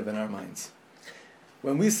get rid of in our minds.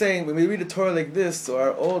 When we read a Torah like this, so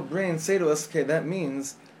our old brains say to us, okay, that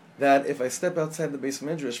means that if I step outside the Beis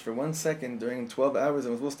Midrash for 1 second during 12 hours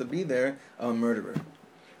I'm supposed to be there, I'm a murderer.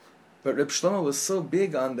 But Reb Shlomo was so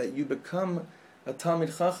big on that you become a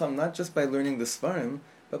Talmid Chacham not just by learning the Svarim,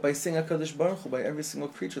 but by saying HaKadosh Baruch Hu by every single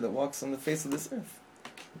creature that walks on the face of this earth.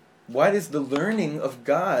 Why does the learning of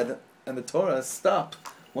God and the Torah stop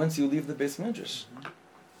once you leave the Beis Midrash?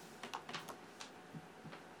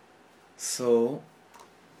 So,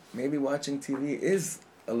 maybe watching TV is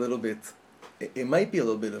a little bit... It might be a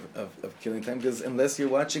little bit of killing time, because unless you're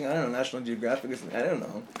watching, I don't know, National Geographic or something, I don't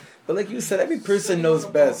know. But like you said, every person knows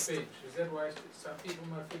best. Is that why some people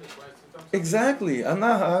might feel it's why sometimes Exactly.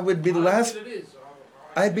 I would be the last...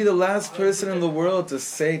 I'd be the last person in the world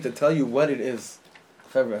to tell you what it is.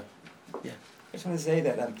 Chavra. Yeah. I just want to say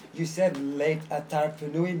that you said late atar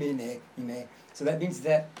penui mine, so that means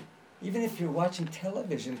that even if you're watching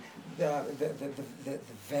television, the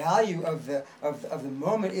value of the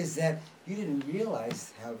moment is that you didn't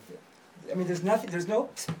realize how. I mean, there's no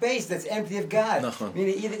space that's empty of God. I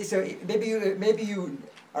mean, so maybe you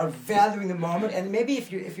are valuing the moment, and maybe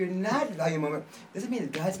if you're not valuing the moment, doesn't mean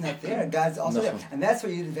that God's not there. God's also there, and that's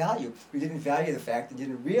what you didn't value. You didn't value the fact that you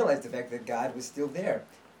didn't realize the fact that God was still there.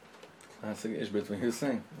 That's the Ishbit what you're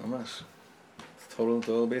saying. Amash. It's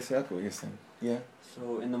total basic what you're saying. Yeah.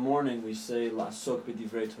 So in the morning we say La'asok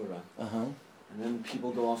b'divrei Torah. And then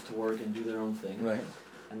people go off to work and do their own thing. Right.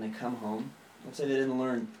 And they come home. Let's say they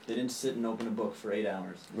didn't sit and open a book for 8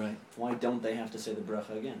 hours. Right. Why don't they have to say the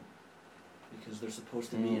bracha again? Because they're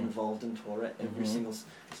supposed to be involved in Torah every single...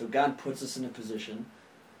 So God puts us in a position,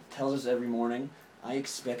 tells us every morning, I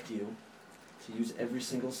expect you to use every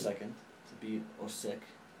single second to be osek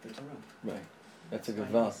b'Torah. Right. That's a good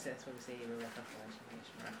vow. That's what we say.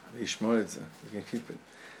 You can keep it.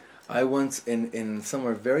 I once in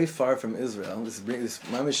somewhere very far from Israel.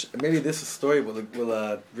 Maybe this story will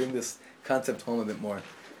bring this concept home a bit more.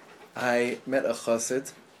 I met a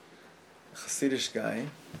chassid, a Hasidish guy,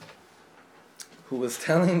 who was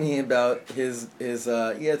telling me about his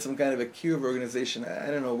he had some kind of a kiruv organization. I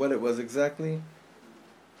don't know what it was exactly,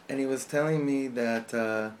 and he was telling me that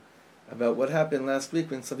about what happened last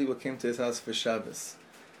week when some people came to his house for Shabbos.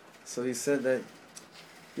 So he said that,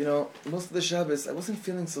 most of the Shabbos I wasn't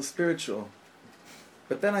feeling so spiritual.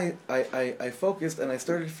 But then I focused and I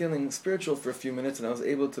started feeling spiritual for a few minutes, and I was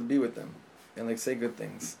able to be with them and say good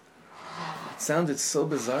things. It sounded so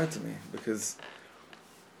bizarre to me, because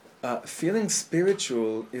feeling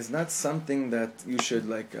spiritual is not something that you should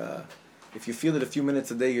if you feel it a few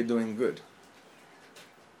minutes a day, you're doing good.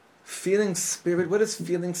 What does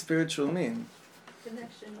feeling spiritual mean?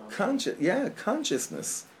 Connection.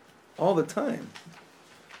 Consciousness. All the time.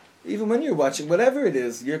 Even when you're watching, whatever it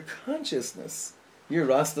is, your consciousness. Your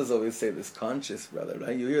Rastas always say this, conscious, brother,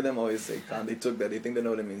 right? You hear them always say, they took that, they think they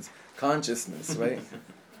know what it means. Consciousness, right?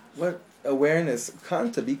 What? Awareness.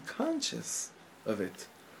 To be conscious of it.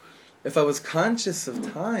 If I was conscious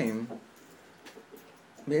of time,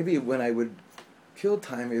 maybe when I would kill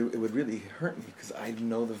time, it would really hurt me, because I'd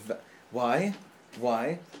know why?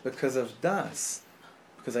 Why? Because of das.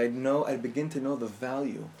 Because I'd begin to know the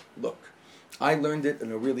value. Look, I learned it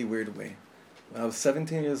in a really weird way. When I was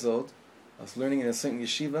 17 years old, I was learning in a certain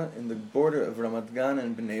yeshiva in the border of Ramat Gan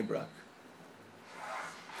and Bnei Brak.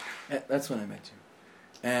 That's when I met you.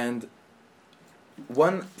 And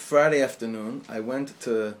one Friday afternoon, I went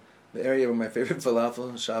to the area where my favorite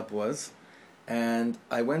falafel shop was, and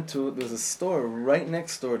there was a store right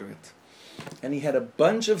next door to it. And he had a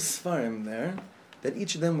bunch of svarim there, that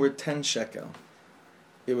each of them were 10 shekel.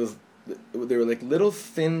 They were like little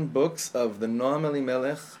thin books of the Noam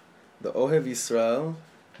Elimelech, the Ohev Yisrael,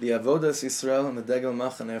 the Avodas Yisrael, and the Degel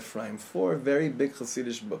Machaneh Ephraim. 4 very big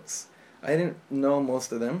Hasidish books. I didn't know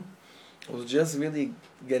most of them. I was just really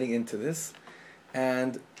getting into this.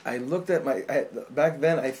 And I looked at back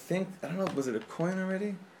then, I don't know, was it a coin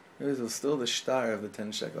already? It was still the shtar of the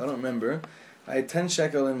 10 shekel. I don't remember. I had 10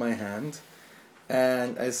 shekel in my hand.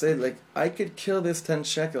 And I said, I could kill this 10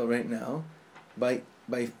 shekel right now by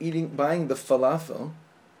buying the falafel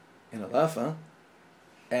in Alafa,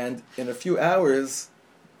 and in a few hours,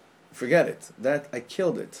 forget it. That I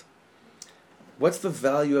killed it. What's the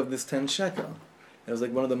value of this 10 shekel? It was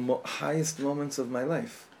like one of the highest moments of my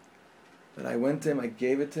life. That I went to him, I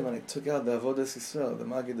gave it to him, and I took out the Avodas Yisrael, the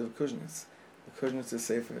Magid of Kuznets, the Kuznetzer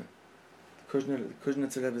Sefer, the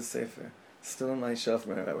Kuznetzer Rebbe's Sefer, still on my shelf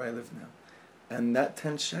where I live now. And that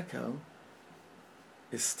 10 shekel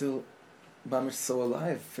is still mamish so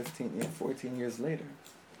alive 14 years later.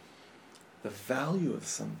 The value of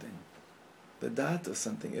something, the dat of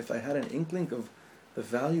something. If I had an inkling of the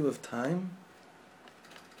value of time,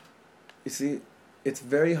 you see, it's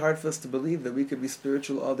very hard for us to believe that we could be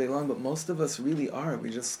spiritual all day long, but most of us really are.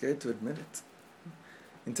 We're just scared to admit it.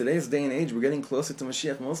 In today's day and age, we're getting closer to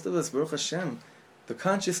Mashiach. Most of us, Baruch Hashem, the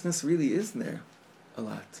consciousness really is there a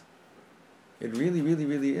lot. It really, really,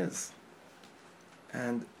 really is.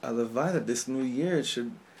 And alavai, that this new year, it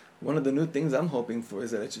should, one of the new things I'm hoping for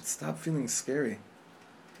is that it should stop feeling scary.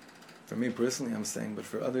 For me personally, I'm saying, but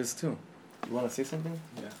for others too. You want to say something?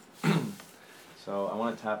 Yeah. So I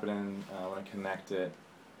want to tap it in, I want to connect it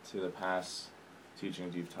to the past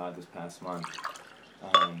teachings you've taught this past month.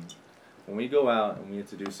 When we go out and we have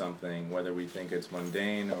to do something, whether we think it's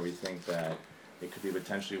mundane or we think that it could be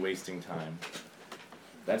potentially wasting time,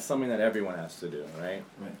 that's something that everyone has to do, right?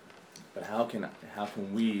 Right. But how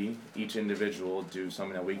can we, each individual, do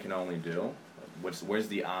something that we can only do? Where's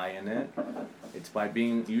the I in it? It's by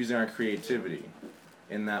using our creativity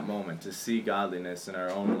in that moment to see godliness in our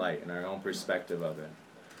own light, in our own perspective of it.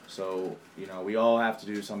 So, we all have to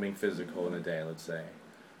do something physical in a day, let's say.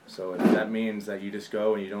 So if that means that you just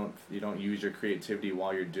go and you don't use your creativity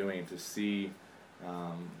while you're doing it to see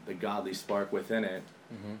the godly spark within it,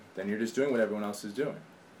 then you're just doing what everyone else is doing.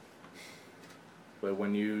 But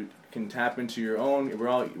when you can tap into your own, we're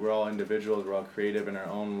all individuals, we're all creative in our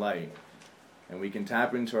own light, and we can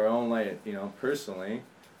tap into our own light, personally.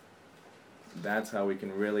 That's how we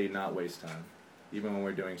can really not waste time, even when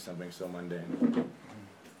we're doing something so mundane.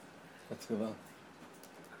 Let's go on.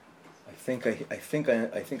 I think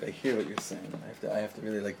I hear what you're saying. I have to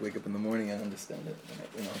really wake up in the morning and understand it.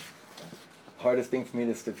 Hardest thing for me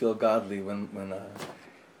is to feel godly when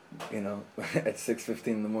at 6:15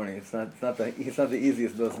 in the morning. It's not the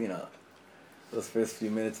easiest those first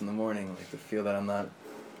few minutes in the morning, to feel that I'm not.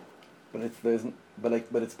 But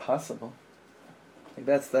it's possible.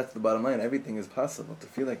 That's the bottom line. Everything is possible to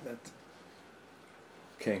feel like that.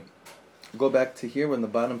 Okay, go back to here. We're in the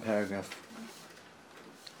bottom paragraph.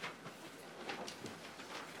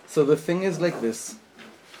 So the thing is like this.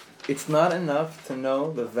 It's not enough to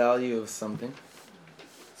know the value of something.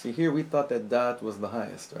 See, here we thought that dat was the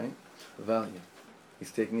highest, right? The value.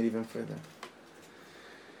 He's taking it even further.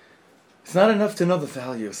 It's not enough to know the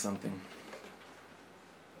value of something.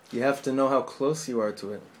 You have to know how close you are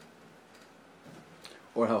to it,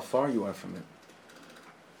 or how far you are from it.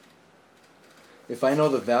 If I know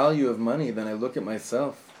the value of money, then I look at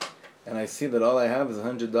myself and I see that all I have is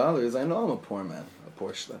 $100, I know I'm a poor man, a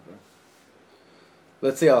poor schlepper.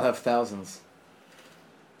 Let's say I'll have thousands.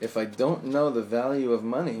 If I don't know the value of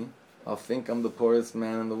money, I'll think I'm the poorest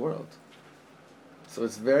man in the world. So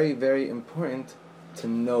it's very, very important to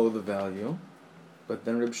know the value. But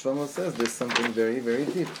then Reb Shlomo says there's something very, very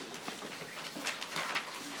deep.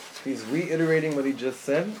 He's reiterating what he just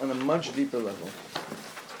said on a much deeper level.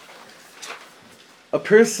 A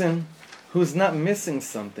person who's not missing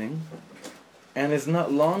something and is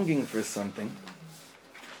not longing for something.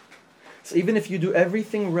 So even if you do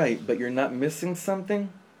everything right, but you're not missing something,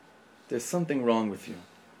 there's something wrong with you.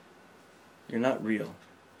 You're not real.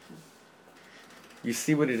 You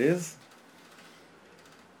see what it is?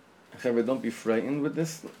 However, don't be frightened with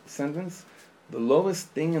this sentence. The lowest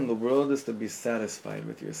thing in the world is to be satisfied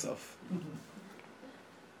with yourself.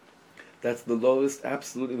 That's the lowest,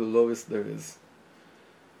 absolutely the lowest there is.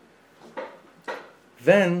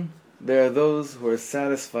 Then there are those who are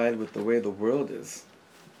satisfied with the way the world is.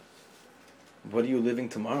 What are you living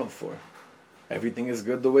tomorrow for? Everything is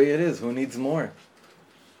good the way it is. Who needs more?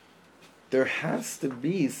 There has to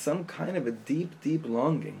be some kind of a deep, deep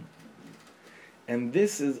longing. And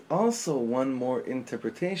this is also one more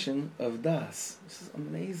interpretation of das. This is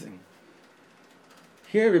amazing.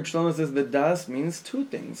 Here Reb Shlomo says that das means two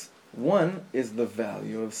things. One is the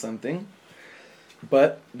value of something.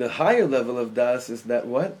 But the higher level of das is that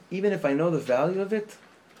what? Even if I know the value of it,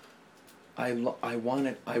 I want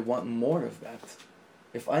it. I want more of that.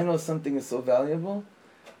 If I know something is so valuable,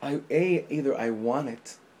 either I want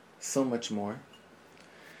it so much more,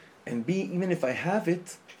 and B, even if I have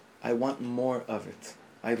it, I want more of it.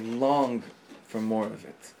 I long for more of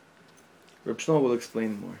it. Reb Shlomo will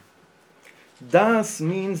explain more. Das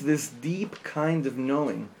means this deep kind of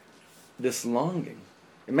knowing, this longing.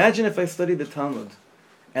 Imagine if I study the Talmud,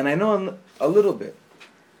 and I know a little bit,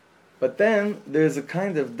 but then there's a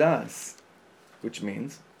kind of das, which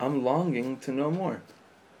means I'm longing to know more.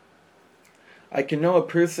 I can know a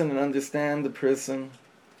person and understand the person,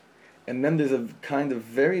 and then there's a kind of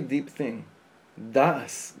very deep thing,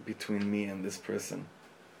 das, between me and this person.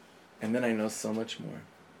 And then I know so much more.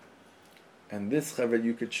 And this, Chavre,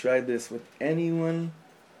 you could try this with anyone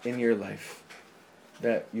in your life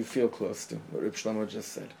that you feel close to, what Reb Shlomo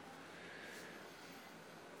just said.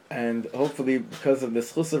 And hopefully, because of the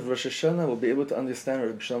schus of Rosh Hashana, we'll be able to understand what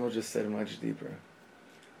Reb Shlomo just said much deeper.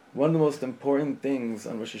 One of the most important things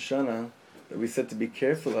on Rosh Hashana that we said to be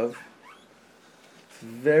careful of, it's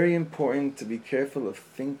very important to be careful of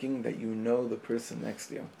thinking that you know the person next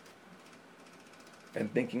to you.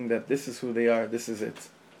 And thinking that this is who they are, this is it.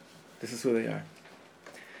 This is who they are.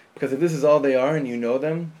 Because if this is all they are and you know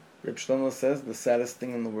them, Reb Shlomo says the saddest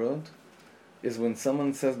thing in the world is when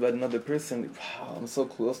someone says about another person, wow, I'm so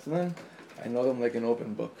close to them, I know them like an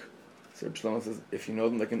open book. So Reb Shlomo says, if you know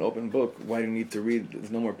them like an open book, why do you need to read?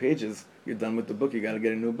 There's no more pages. You're done with the book. You got to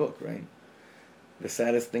get a new book, right? The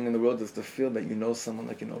saddest thing in the world is to feel that you know someone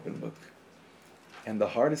like an open book. And the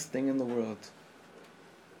hardest thing in the world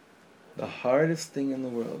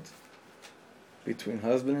between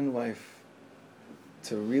husband and wife,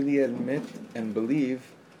 to really admit and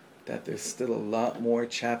believe that there's still a lot more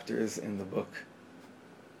chapters in the book.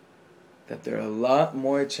 That there are a lot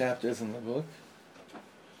more chapters in the book.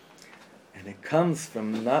 And it comes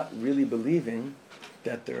from not really believing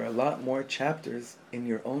that there are a lot more chapters in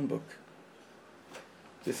your own book.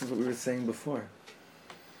 This is what we were saying before.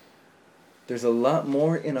 There's a lot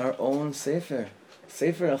more in our own Sefer.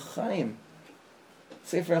 Sefer HaChaim.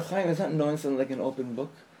 Sefer HaChaim is not knowing something like an open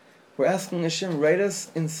book. We're asking Hashem, write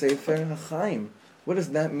us in Sefer HaChaim. What does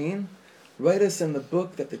that mean? Write us in the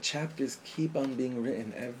book that the chapters keep on being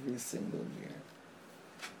written every single year.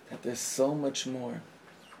 That there's so much more.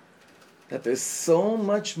 That there's so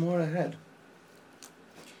much more ahead.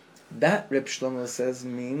 That, Reb Shlomo says,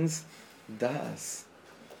 means das.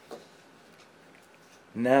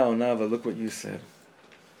 Now, Nava, look what you said.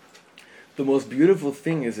 The most beautiful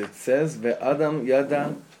thing is it says, Ve'adam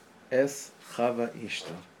yada es chava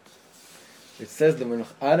ishto. It says that when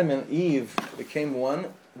Adam and Eve became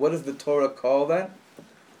one, what does the Torah call that?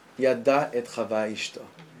 Yada et chava ishto.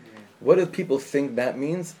 What do people think that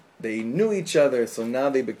means? They knew each other, so now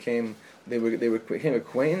they became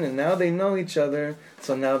acquainted, and now they know each other,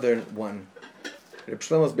 so now they're one. Reb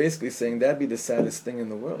Shlomo is basically saying that'd be the saddest thing in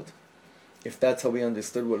the world, if that's how we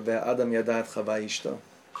understood what Ve'adam yada et chava ishto.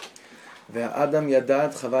 Ve'adam yada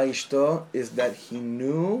et chava ishto is that he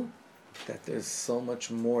knew that there's so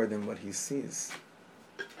much more than what he sees.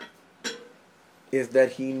 Is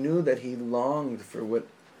that he knew that he longed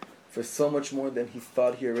for so much more than he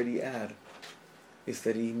thought he already had. Is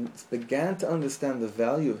that he began to understand the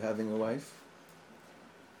value of having a wife.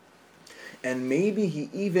 And maybe he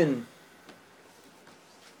even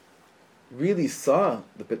really saw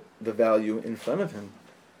the value in front of him,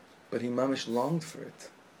 but he mamish longed for it.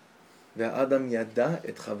 Ve'adam yada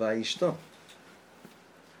et chava ishto.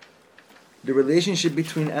 The relationship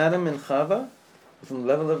between Adam and Chava was on the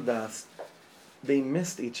level of das. They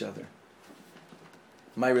missed each other.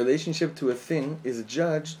 My relationship to a thing is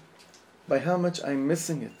judged by how much I'm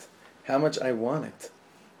missing it, how much I want it.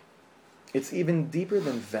 It's even deeper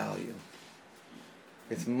than value.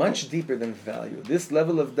 It's much deeper than value. This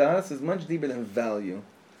level of das is much deeper than value.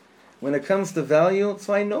 When it comes to value,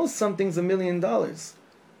 so I know something's $1 million.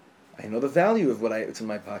 I know the value of it's in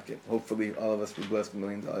my pocket. Hopefully all of us will be blessed with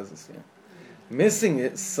 $1 million this year. Missing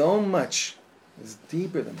it so much is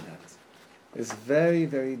deeper than that. It's very,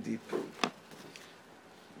 very deep.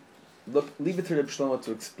 Look, leave it to Reb Shlomo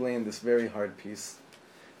to explain this very hard piece.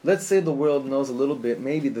 Let's say the world knows a little bit,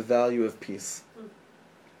 maybe the value of peace.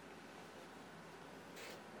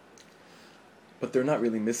 But they're not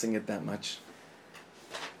really missing it that much.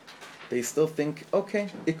 They still think, okay,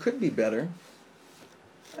 it could be better.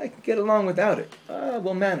 I can get along without it.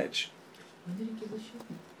 We'll manage. When did he give the shit?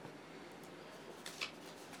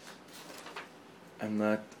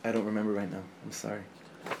 I don't remember right now. I'm sorry.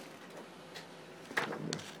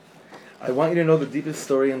 I want you to know the deepest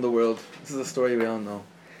story in the world. This is a story we all know.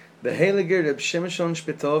 The Heiliger Reb Shimshon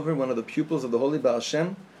Shpetover, one of the pupils of the Holy Baal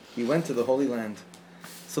Shem, he went to the Holy Land.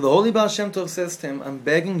 So the Holy Baal Shem Tov says to him, I'm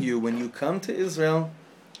begging you, when you come to Israel,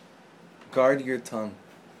 guard your tongue.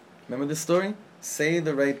 Remember this story? Say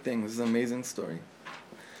the right thing. This is an amazing story.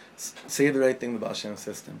 Say the right thing, the Baal Shem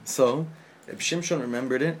says to him. So, Reb Shimshon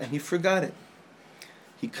remembered it, and he forgot it.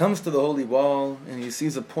 He comes to the holy wall and he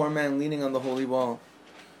sees a poor man leaning on the holy wall.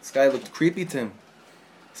 This guy looked creepy to him.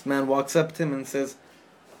 This man walks up to him and says,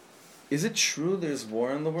 "Is it true there's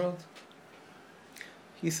war in the world?"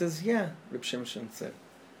 He says, "Yeah," Reb Shimshon said.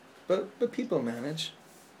 But people manage.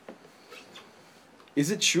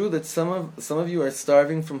 "Is it true that some of you are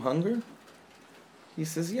starving from hunger?" He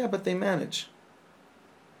says, "Yeah, but they manage."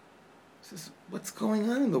 He says, "What's going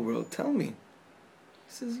on in the world? Tell me."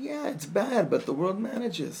 He says, "Yeah, it's bad, but the world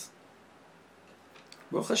manages.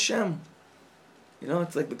 Baruch Hashem." You know,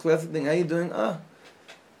 it's like the classic thing. How you doing?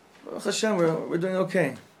 Baruch Hashem, we're doing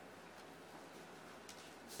okay.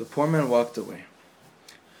 The poor man walked away.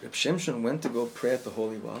 Reb Shimshon went to go pray at the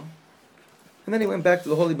holy wall. And then he went back to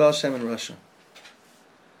the holy Baal Shem in Russia.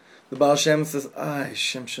 The Baal Shem says,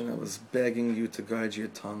 Shimshon, I was begging you to guard your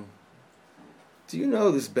tongue. Do you know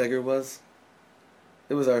who this beggar was?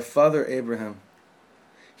 It was our father Abraham.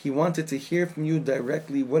 He wanted to hear from you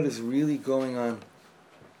directly what is really going on.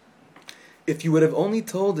 If you would have only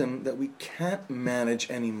told him that we can't manage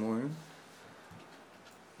anymore,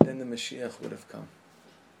 then the Mashiach would have come.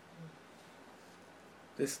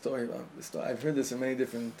 This story, I've heard this in many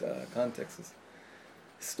different contexts.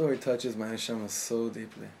 This story touches my neshama so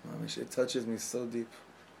deeply. It touches me so deep.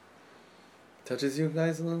 Touches you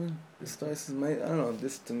guys a little bit? This story is I don't know,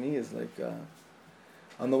 this to me is like,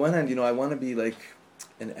 on the one hand, I want to be like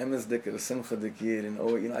an emes dik or a simcha dik yid, and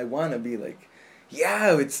I want to be like,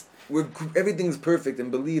 everything's perfect,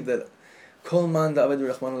 and believe that kol man da'avad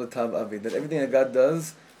rachmanu l'tav avid, that everything that God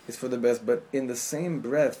does is for the best. But in the same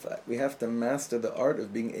breath, we have to master the art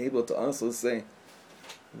of being able to also say,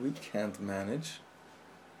 we can't manage.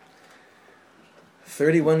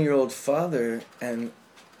 31-year-old father and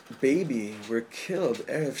baby were killed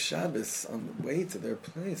Erev Shabbos on the way to their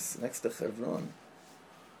place next to Hebron.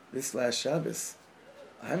 This last Shabbos.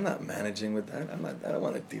 I'm not managing with that. I don't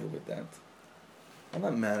want to deal with that. I'm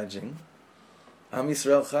not managing. Am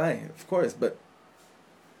Yisrael Chai, of course, but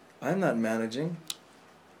I'm not managing.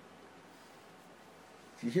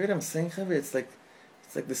 You hear what I'm saying, Chaver? It's like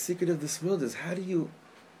the secret of this world is how are you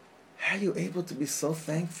able to be so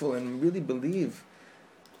thankful and really believe,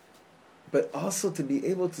 but also to be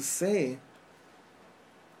able to say,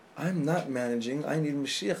 I'm not managing, I need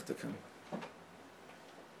Mashiach to come.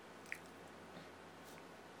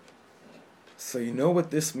 So you know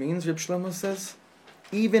what this means, Reb Shlomo says?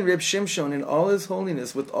 Even Reb Shimshon, in all his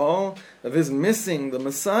holiness, with all of his missing the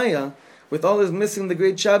Messiah, with all his missing the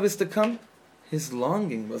great Shabbos to come, his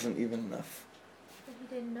longing wasn't even enough. But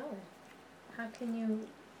he didn't know. How can you...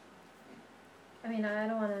 I mean, I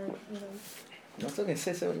don't want to, No, it's okay.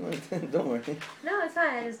 Say what you want. Don't worry. No, it's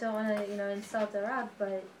fine. I just don't want to, insult the Rav.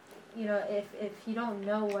 But, if you don't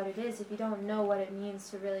know what it is, if you don't know what it means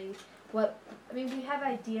to really... we have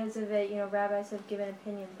ideas of it, rabbis have given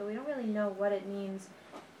opinions, but we don't really know what it means,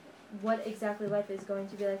 what exactly life is going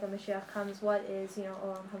to be like when Mashiach comes, what is,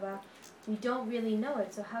 Olam Haba. We don't really know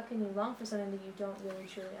it, so how can you long for something that you don't really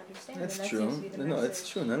truly understand? That's and that true. Seems to be the No, message. it's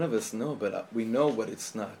true. None of us know, but we know what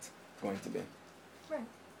it's not going to be. Right.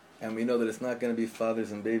 And we know that it's not going to be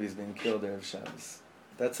fathers and babies being killed Erev Shabbos.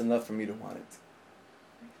 That's enough for me to want it.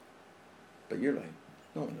 But you're right.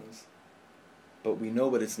 No one knows. But we know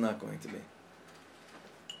what it's not going to be.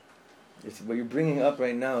 What you're bringing up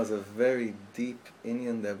right now is a very deep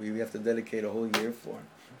inyan that we have to dedicate a whole year for.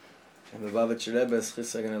 And the Lubavitcher Rebbe,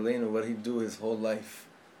 Chissag and Aleinu, what he'd do his whole life.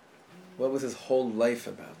 What was his whole life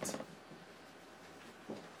about?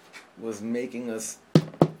 Was making us,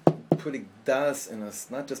 putting das in us,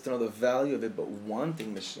 not just to know the value of it, but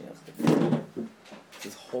wanting Mashiach. It's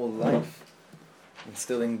his whole life.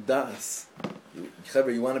 Instilling das.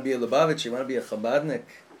 You want to be a Lubavitcher, you want to be a Chabadnik.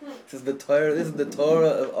 This is the Torah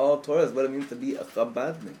of all Torahs, what it means to be a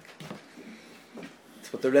Chabadnik.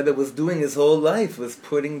 It's what the Rebbe was doing his whole life, was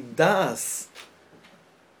putting das.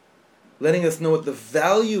 Letting us know what the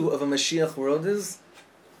value of a Mashiach world is,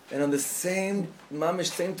 and on the same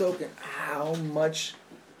token, how much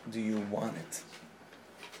do you want it?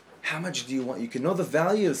 How much do you want? You can know the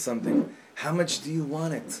value of something. How much do you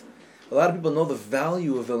want it? A lot of people know the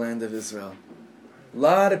value of the land of Israel. A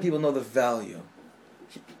lot of people know the value.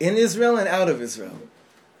 In Israel and out of Israel.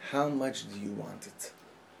 How much do you want it?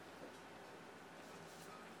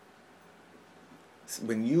 So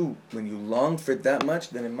when you long for it that much,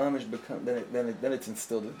 then then it's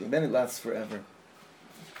instilled with you. Then it lasts forever.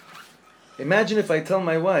 Imagine if I tell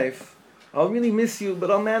my wife, I'll really miss you, but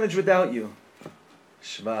I'll manage without you.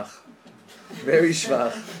 Shvach. Very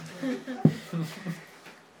shvach.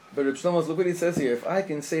 But Reb Shlomo, look what he says here. If I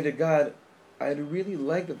can say to God, I'd really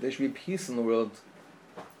like that there should be peace in the world,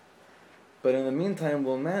 but in the meantime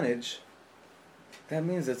we'll manage, that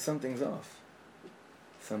means that something's off.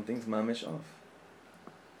 Something's mamish off.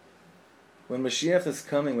 When Mashiach is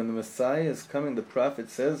coming, when the Messiah is coming, the prophet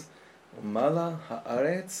says, Umala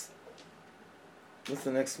haaretz. What's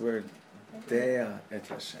the next word? Dea et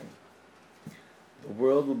Hashem. The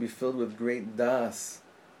world will be filled with great das.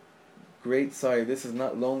 This is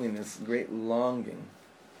not loneliness, great longing.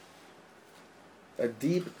 A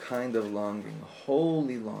deep kind of longing,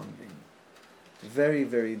 holy longing. Very,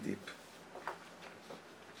 very deep.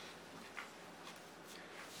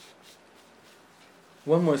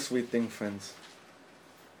 One more sweet thing, friends.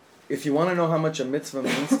 If you want to know how much a mitzvah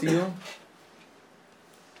means to you,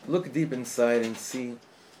 look deep inside and see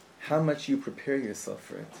how much you prepare yourself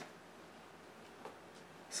for it.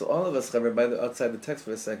 So all of us, outside the text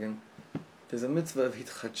for a second, there's a mitzvah of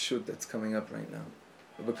hitchadshut that's coming up right now.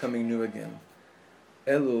 We're becoming new again.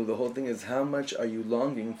 Elul, the whole thing is, how much are you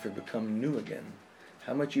longing for become new again?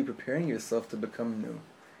 How much are you preparing yourself to become new?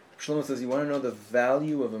 Shlomo says, you want to know the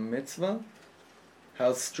value of a mitzvah?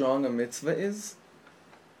 How strong a mitzvah is?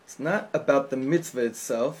 It's not about the mitzvah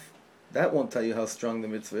itself. That won't tell you how strong the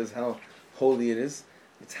mitzvah is, how holy it is.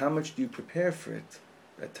 It's how much do you prepare for it.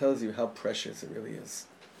 That tells you how precious it really is.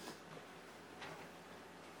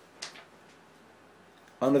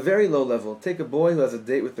 On the very low level, take a boy who has a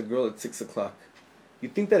date with a girl at 6 o'clock. You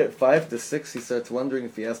think that at 5 to 6 he starts wondering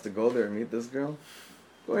if he has to go there and meet this girl?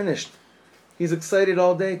 Gornisht. He's excited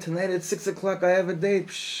all day. Tonight at 6 o'clock I have a date.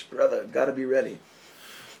 Psh, brother, gotta be ready.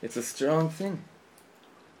 It's a strong thing.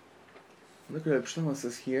 Look at what Shlomo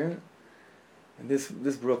says here. And this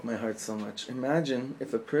broke my heart so much. Imagine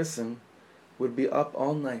if a person would be up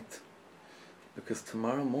all night, because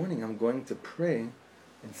tomorrow morning I'm going to pray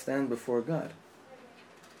and stand before God.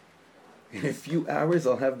 In a few hours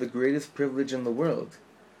I'll have the greatest privilege in the world,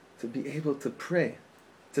 to be able to pray,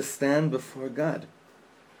 to stand before God.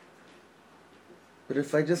 But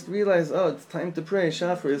if I just realize, it's time to pray,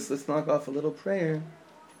 Shacharis, let's knock off a little prayer,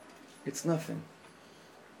 it's nothing.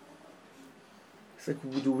 It's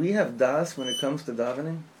like, do we have das when it comes to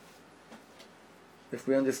davening? If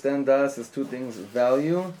we understand das as two things,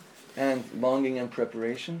 value and longing and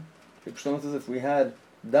preparation. Shlomo says if we had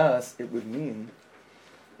das, it would mean.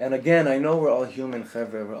 And again, I know we're all human,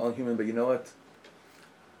 Chevra, we're all human, but you know what?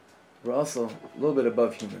 We're also a little bit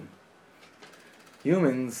above human.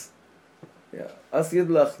 Humans, as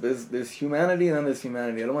yidlach, there's humanity and then there's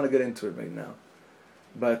humanity. I don't want to get into it right now.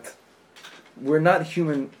 But we're not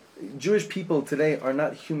human. Jewish people today are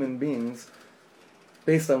not human beings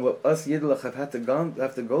based on what us yidlach have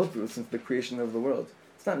to go through since the creation of the world.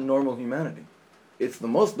 It's not normal humanity. It's the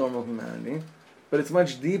most normal humanity, but it's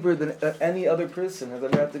much deeper than any other person has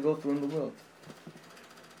ever had to go through in the world.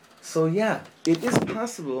 So it is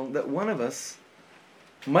possible that one of us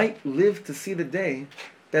might live to see the day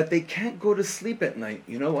that they can't go to sleep at night.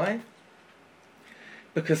 You know why?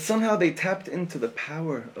 Because somehow they tapped into the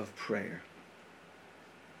power of prayer.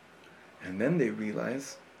 And then they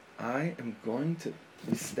realize, I am going to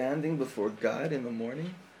be standing before God in the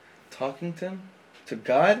morning, talking to Him, to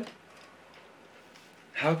God.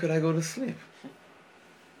 How could I go to sleep?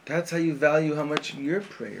 That's how you value how much your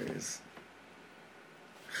prayer is.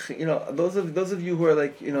 Those of you who are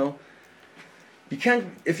like, you can't,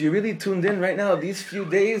 if you're really tuned in right now, these few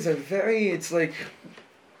days are it's like,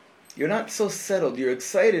 you're not so settled. You're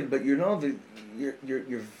excited, but you're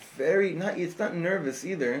very, it's not nervous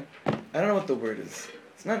either. I don't know what the word is.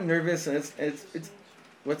 It's not nervous, and it's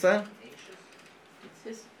what's that?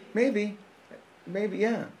 Maybe,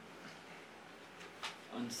 yeah.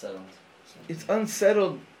 Unsettled. It's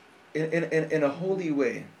unsettled in a holy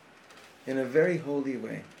way, in a very holy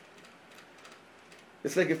way.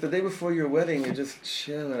 It's like if the day before your wedding you're just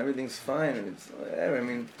chill and everything's fine and it's whatever. I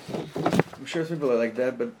mean, I'm sure people are like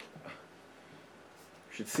that, but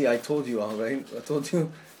you should see. I told you all, right? I told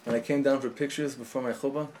you when I came down for pictures before my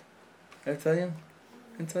chuppah. Did I tell you?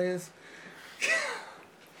 Can I tell you this?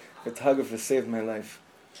 Photographer saved my life.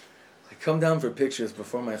 I come down for pictures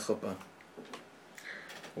before my chuppah.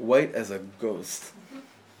 White as a ghost.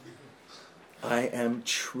 I am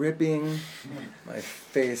tripping my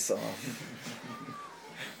face off.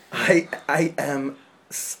 I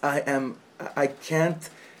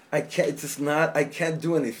can't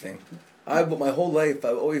do anything. My whole life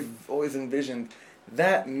I've always envisioned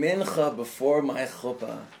that mincha before my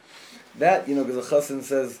chuppah. That, because the chassan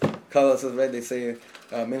says, Kala says, right, they say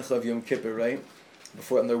mincha of Yom Kippur, right?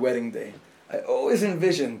 Before on their wedding day. I always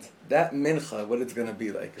envisioned that mincha, what it's going to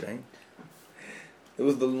be like, right? It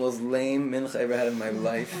was the most lame mincha I ever had in my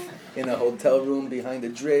life. In a hotel room behind a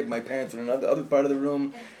drape. My parents were in another other part of the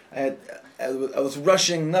room. I was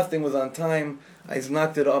rushing. Nothing was on time. I just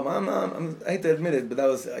knocked it off. I hate to admit it, but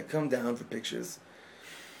I come down for pictures.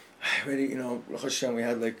 Already, Rosh Hashanah, we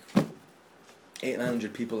had like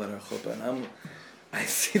 800 people at our chuppah, and I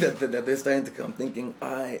see that they're starting to come, thinking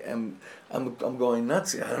I'm going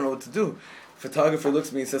nuts here. I don't know what to do. Photographer looks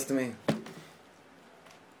at me and says to me,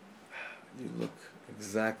 "You look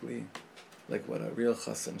exactly like what a real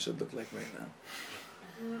chassan should look like right now."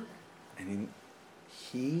 And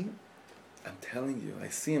I'm telling you, I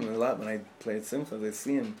see him a lot when I play at Simchas. I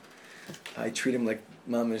see him. I treat him like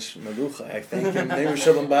mamish marucha. I thank him. Name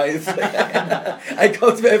Shalom Bayis. I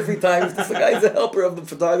go to him every time. He's just like, he's a helper of the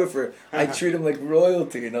photographer. I treat him like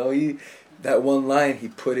royalty. That one line he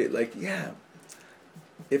put it like, yeah.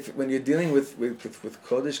 When you're dealing with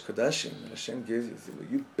Kodesh Kodashim, and Hashem gives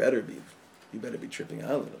you better be tripping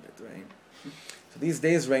out a little bit, right? So these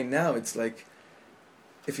days, right now, it's like,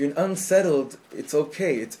 if you're unsettled, it's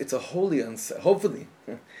okay. It's a holy unsettling. Hopefully,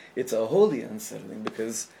 it's a holy unsettling,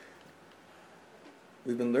 because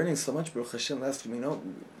we've been learning so much, Baruch Hashem, last week.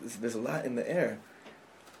 There's a lot in the air,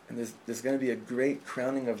 and there's going to be a great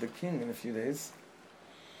crowning of the king in a few days.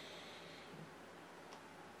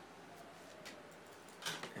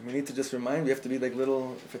 And we need to just remind. We have to be like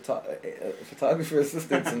little photographer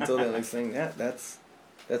assistants until they're like saying, "Yeah, that's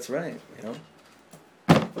right."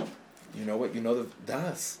 You know what? The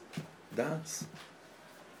das.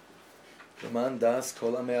 Leman das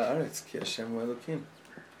kol amei haaretz ki Hashem hu Elokim.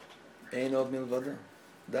 Ein od milvado.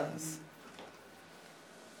 Das.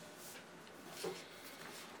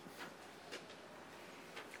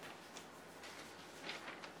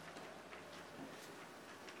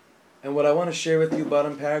 And what I want to share with you,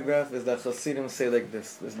 bottom paragraph, is that Hasidim say like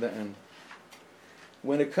this. This is the end.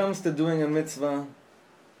 When it comes to doing a mitzvah,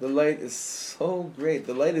 the light is so great.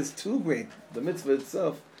 The light is too great. The mitzvah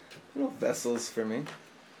itself, no vessels for me.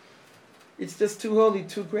 It's just too holy,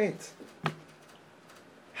 too great.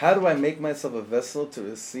 How do I make myself a vessel to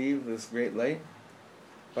receive this great light?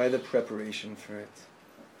 By the preparation for it.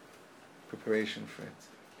 Preparation for it.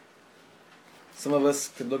 Some of us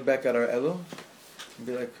could look back at our Elul and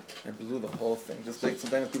be like, I blew the whole thing. Just like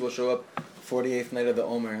sometimes people show up 48th night of the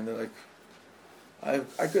Omer and they're like,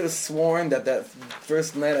 I could have sworn that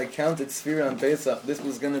first night I counted Sphira on Pesach. This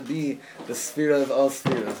was going to be the Sphira of all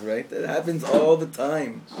Sphiras, right? That happens all the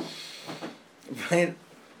time. Right?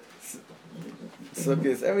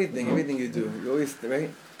 Sukkot, everything you do. You always,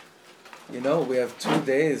 right? We have 2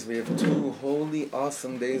 days. We have 2 holy,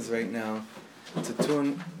 awesome days right now to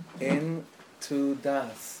tune in to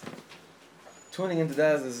Das. Tuning into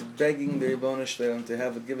Das is begging the Ribono Shel Olam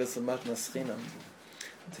to give us a matnas chinam.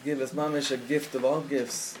 To give us mamish a gift of all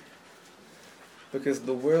gifts, because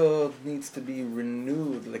the world needs to be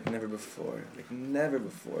renewed like never before.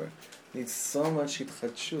 Needs so much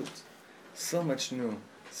hitchadshut, so much new.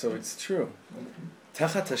 So it's true.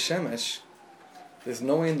 Tachat Hashemesh, there's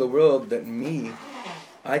no way in the world that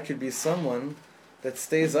I could be someone that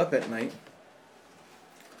stays up at night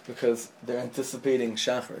because they're anticipating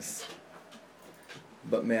Shachris.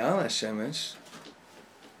 But Me'al Hashemesh,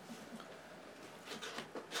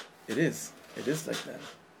 it is like that.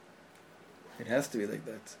 It has to be like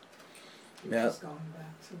that. You're just going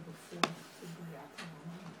back to before the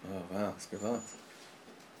Oh wow, it's Gevalt.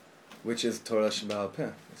 Which is Torah Sheba'al Peh.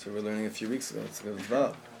 That's what we're learning a few weeks ago. It's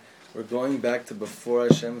Gevalt. We're going back to before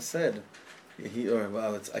Hashem said.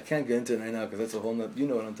 I can't get into it right now because that's a whole nother. You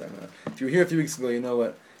know what I'm talking about. If you were here a few weeks ago, you know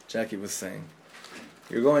what Jackie was saying.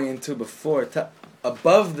 You're going into before.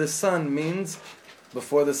 Above the sun means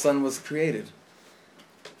before the sun was created.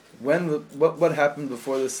 What happened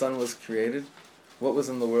before the sun was created? What was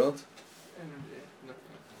in the world?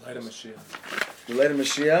 Light of Mashiach. The light of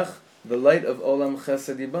Mashiach, the light of Olam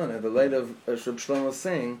Chesed Yibana, the light of Reb Shlomo was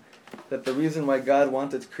saying that the reason why God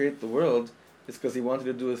wanted to create the world is because He wanted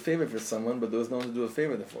to do a favor for someone, but there was no one to do a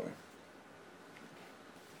favor for.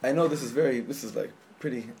 I know this is like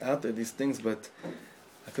pretty out there, these things, but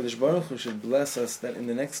HaKadosh Baruch Hu should bless us that in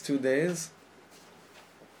the next 2 days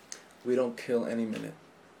we don't kill any minute.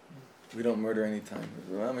 We don't murder any time.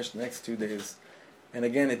 The next 2 days. And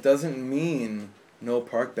again, it doesn't mean no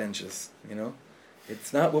park benches,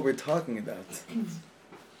 It's not what we're talking about.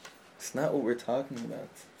 It's not what we're talking about.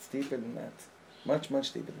 It's deeper than that. Much,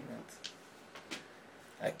 much deeper than that.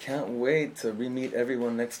 I can't wait to re-meet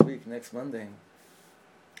everyone next week, next Monday.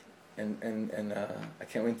 And I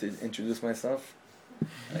can't wait to introduce myself.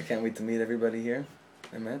 I can't wait to meet everybody here.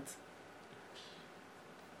 I met.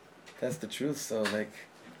 That's the truth. So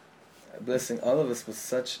blessing all of us with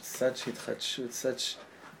such hitchadshut,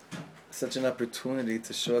 such an opportunity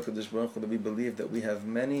to show HaKadosh Baruch Hu that we believe that we have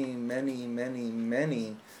many, many, many,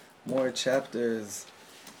 many more chapters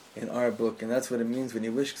in our book, and that's what it means when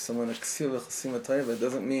you wish someone a ksila chasima taiva. It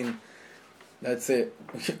doesn't mean that's it.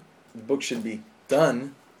 The book should be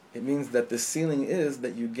done. It means that the ceiling is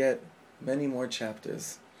that you get many more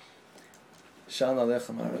chapters. Shalom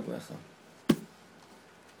aleichem araglecha.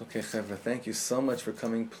 Okay, Chevra, thank you so much for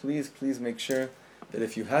coming. Please make sure that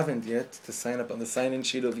if you haven't yet, to sign up on the sign-in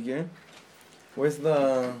sheet over here. Where's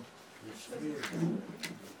the...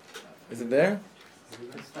 Is it there?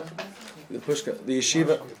 The pushka. The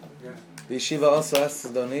yeshiva also asks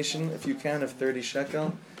a donation, if you can, of 30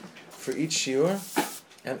 shekel for each shiur.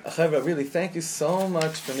 And Chevra, really, thank you so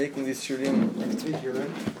much for making these shiurim. Next week you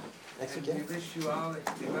learn. Next week, yeah?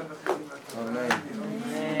 Amen.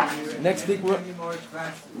 Next week we're...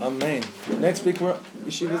 Amen. Next week we're...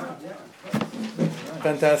 Yeshiva.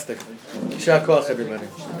 Fantastic. Shah koach, everybody.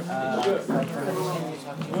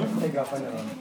 Take off on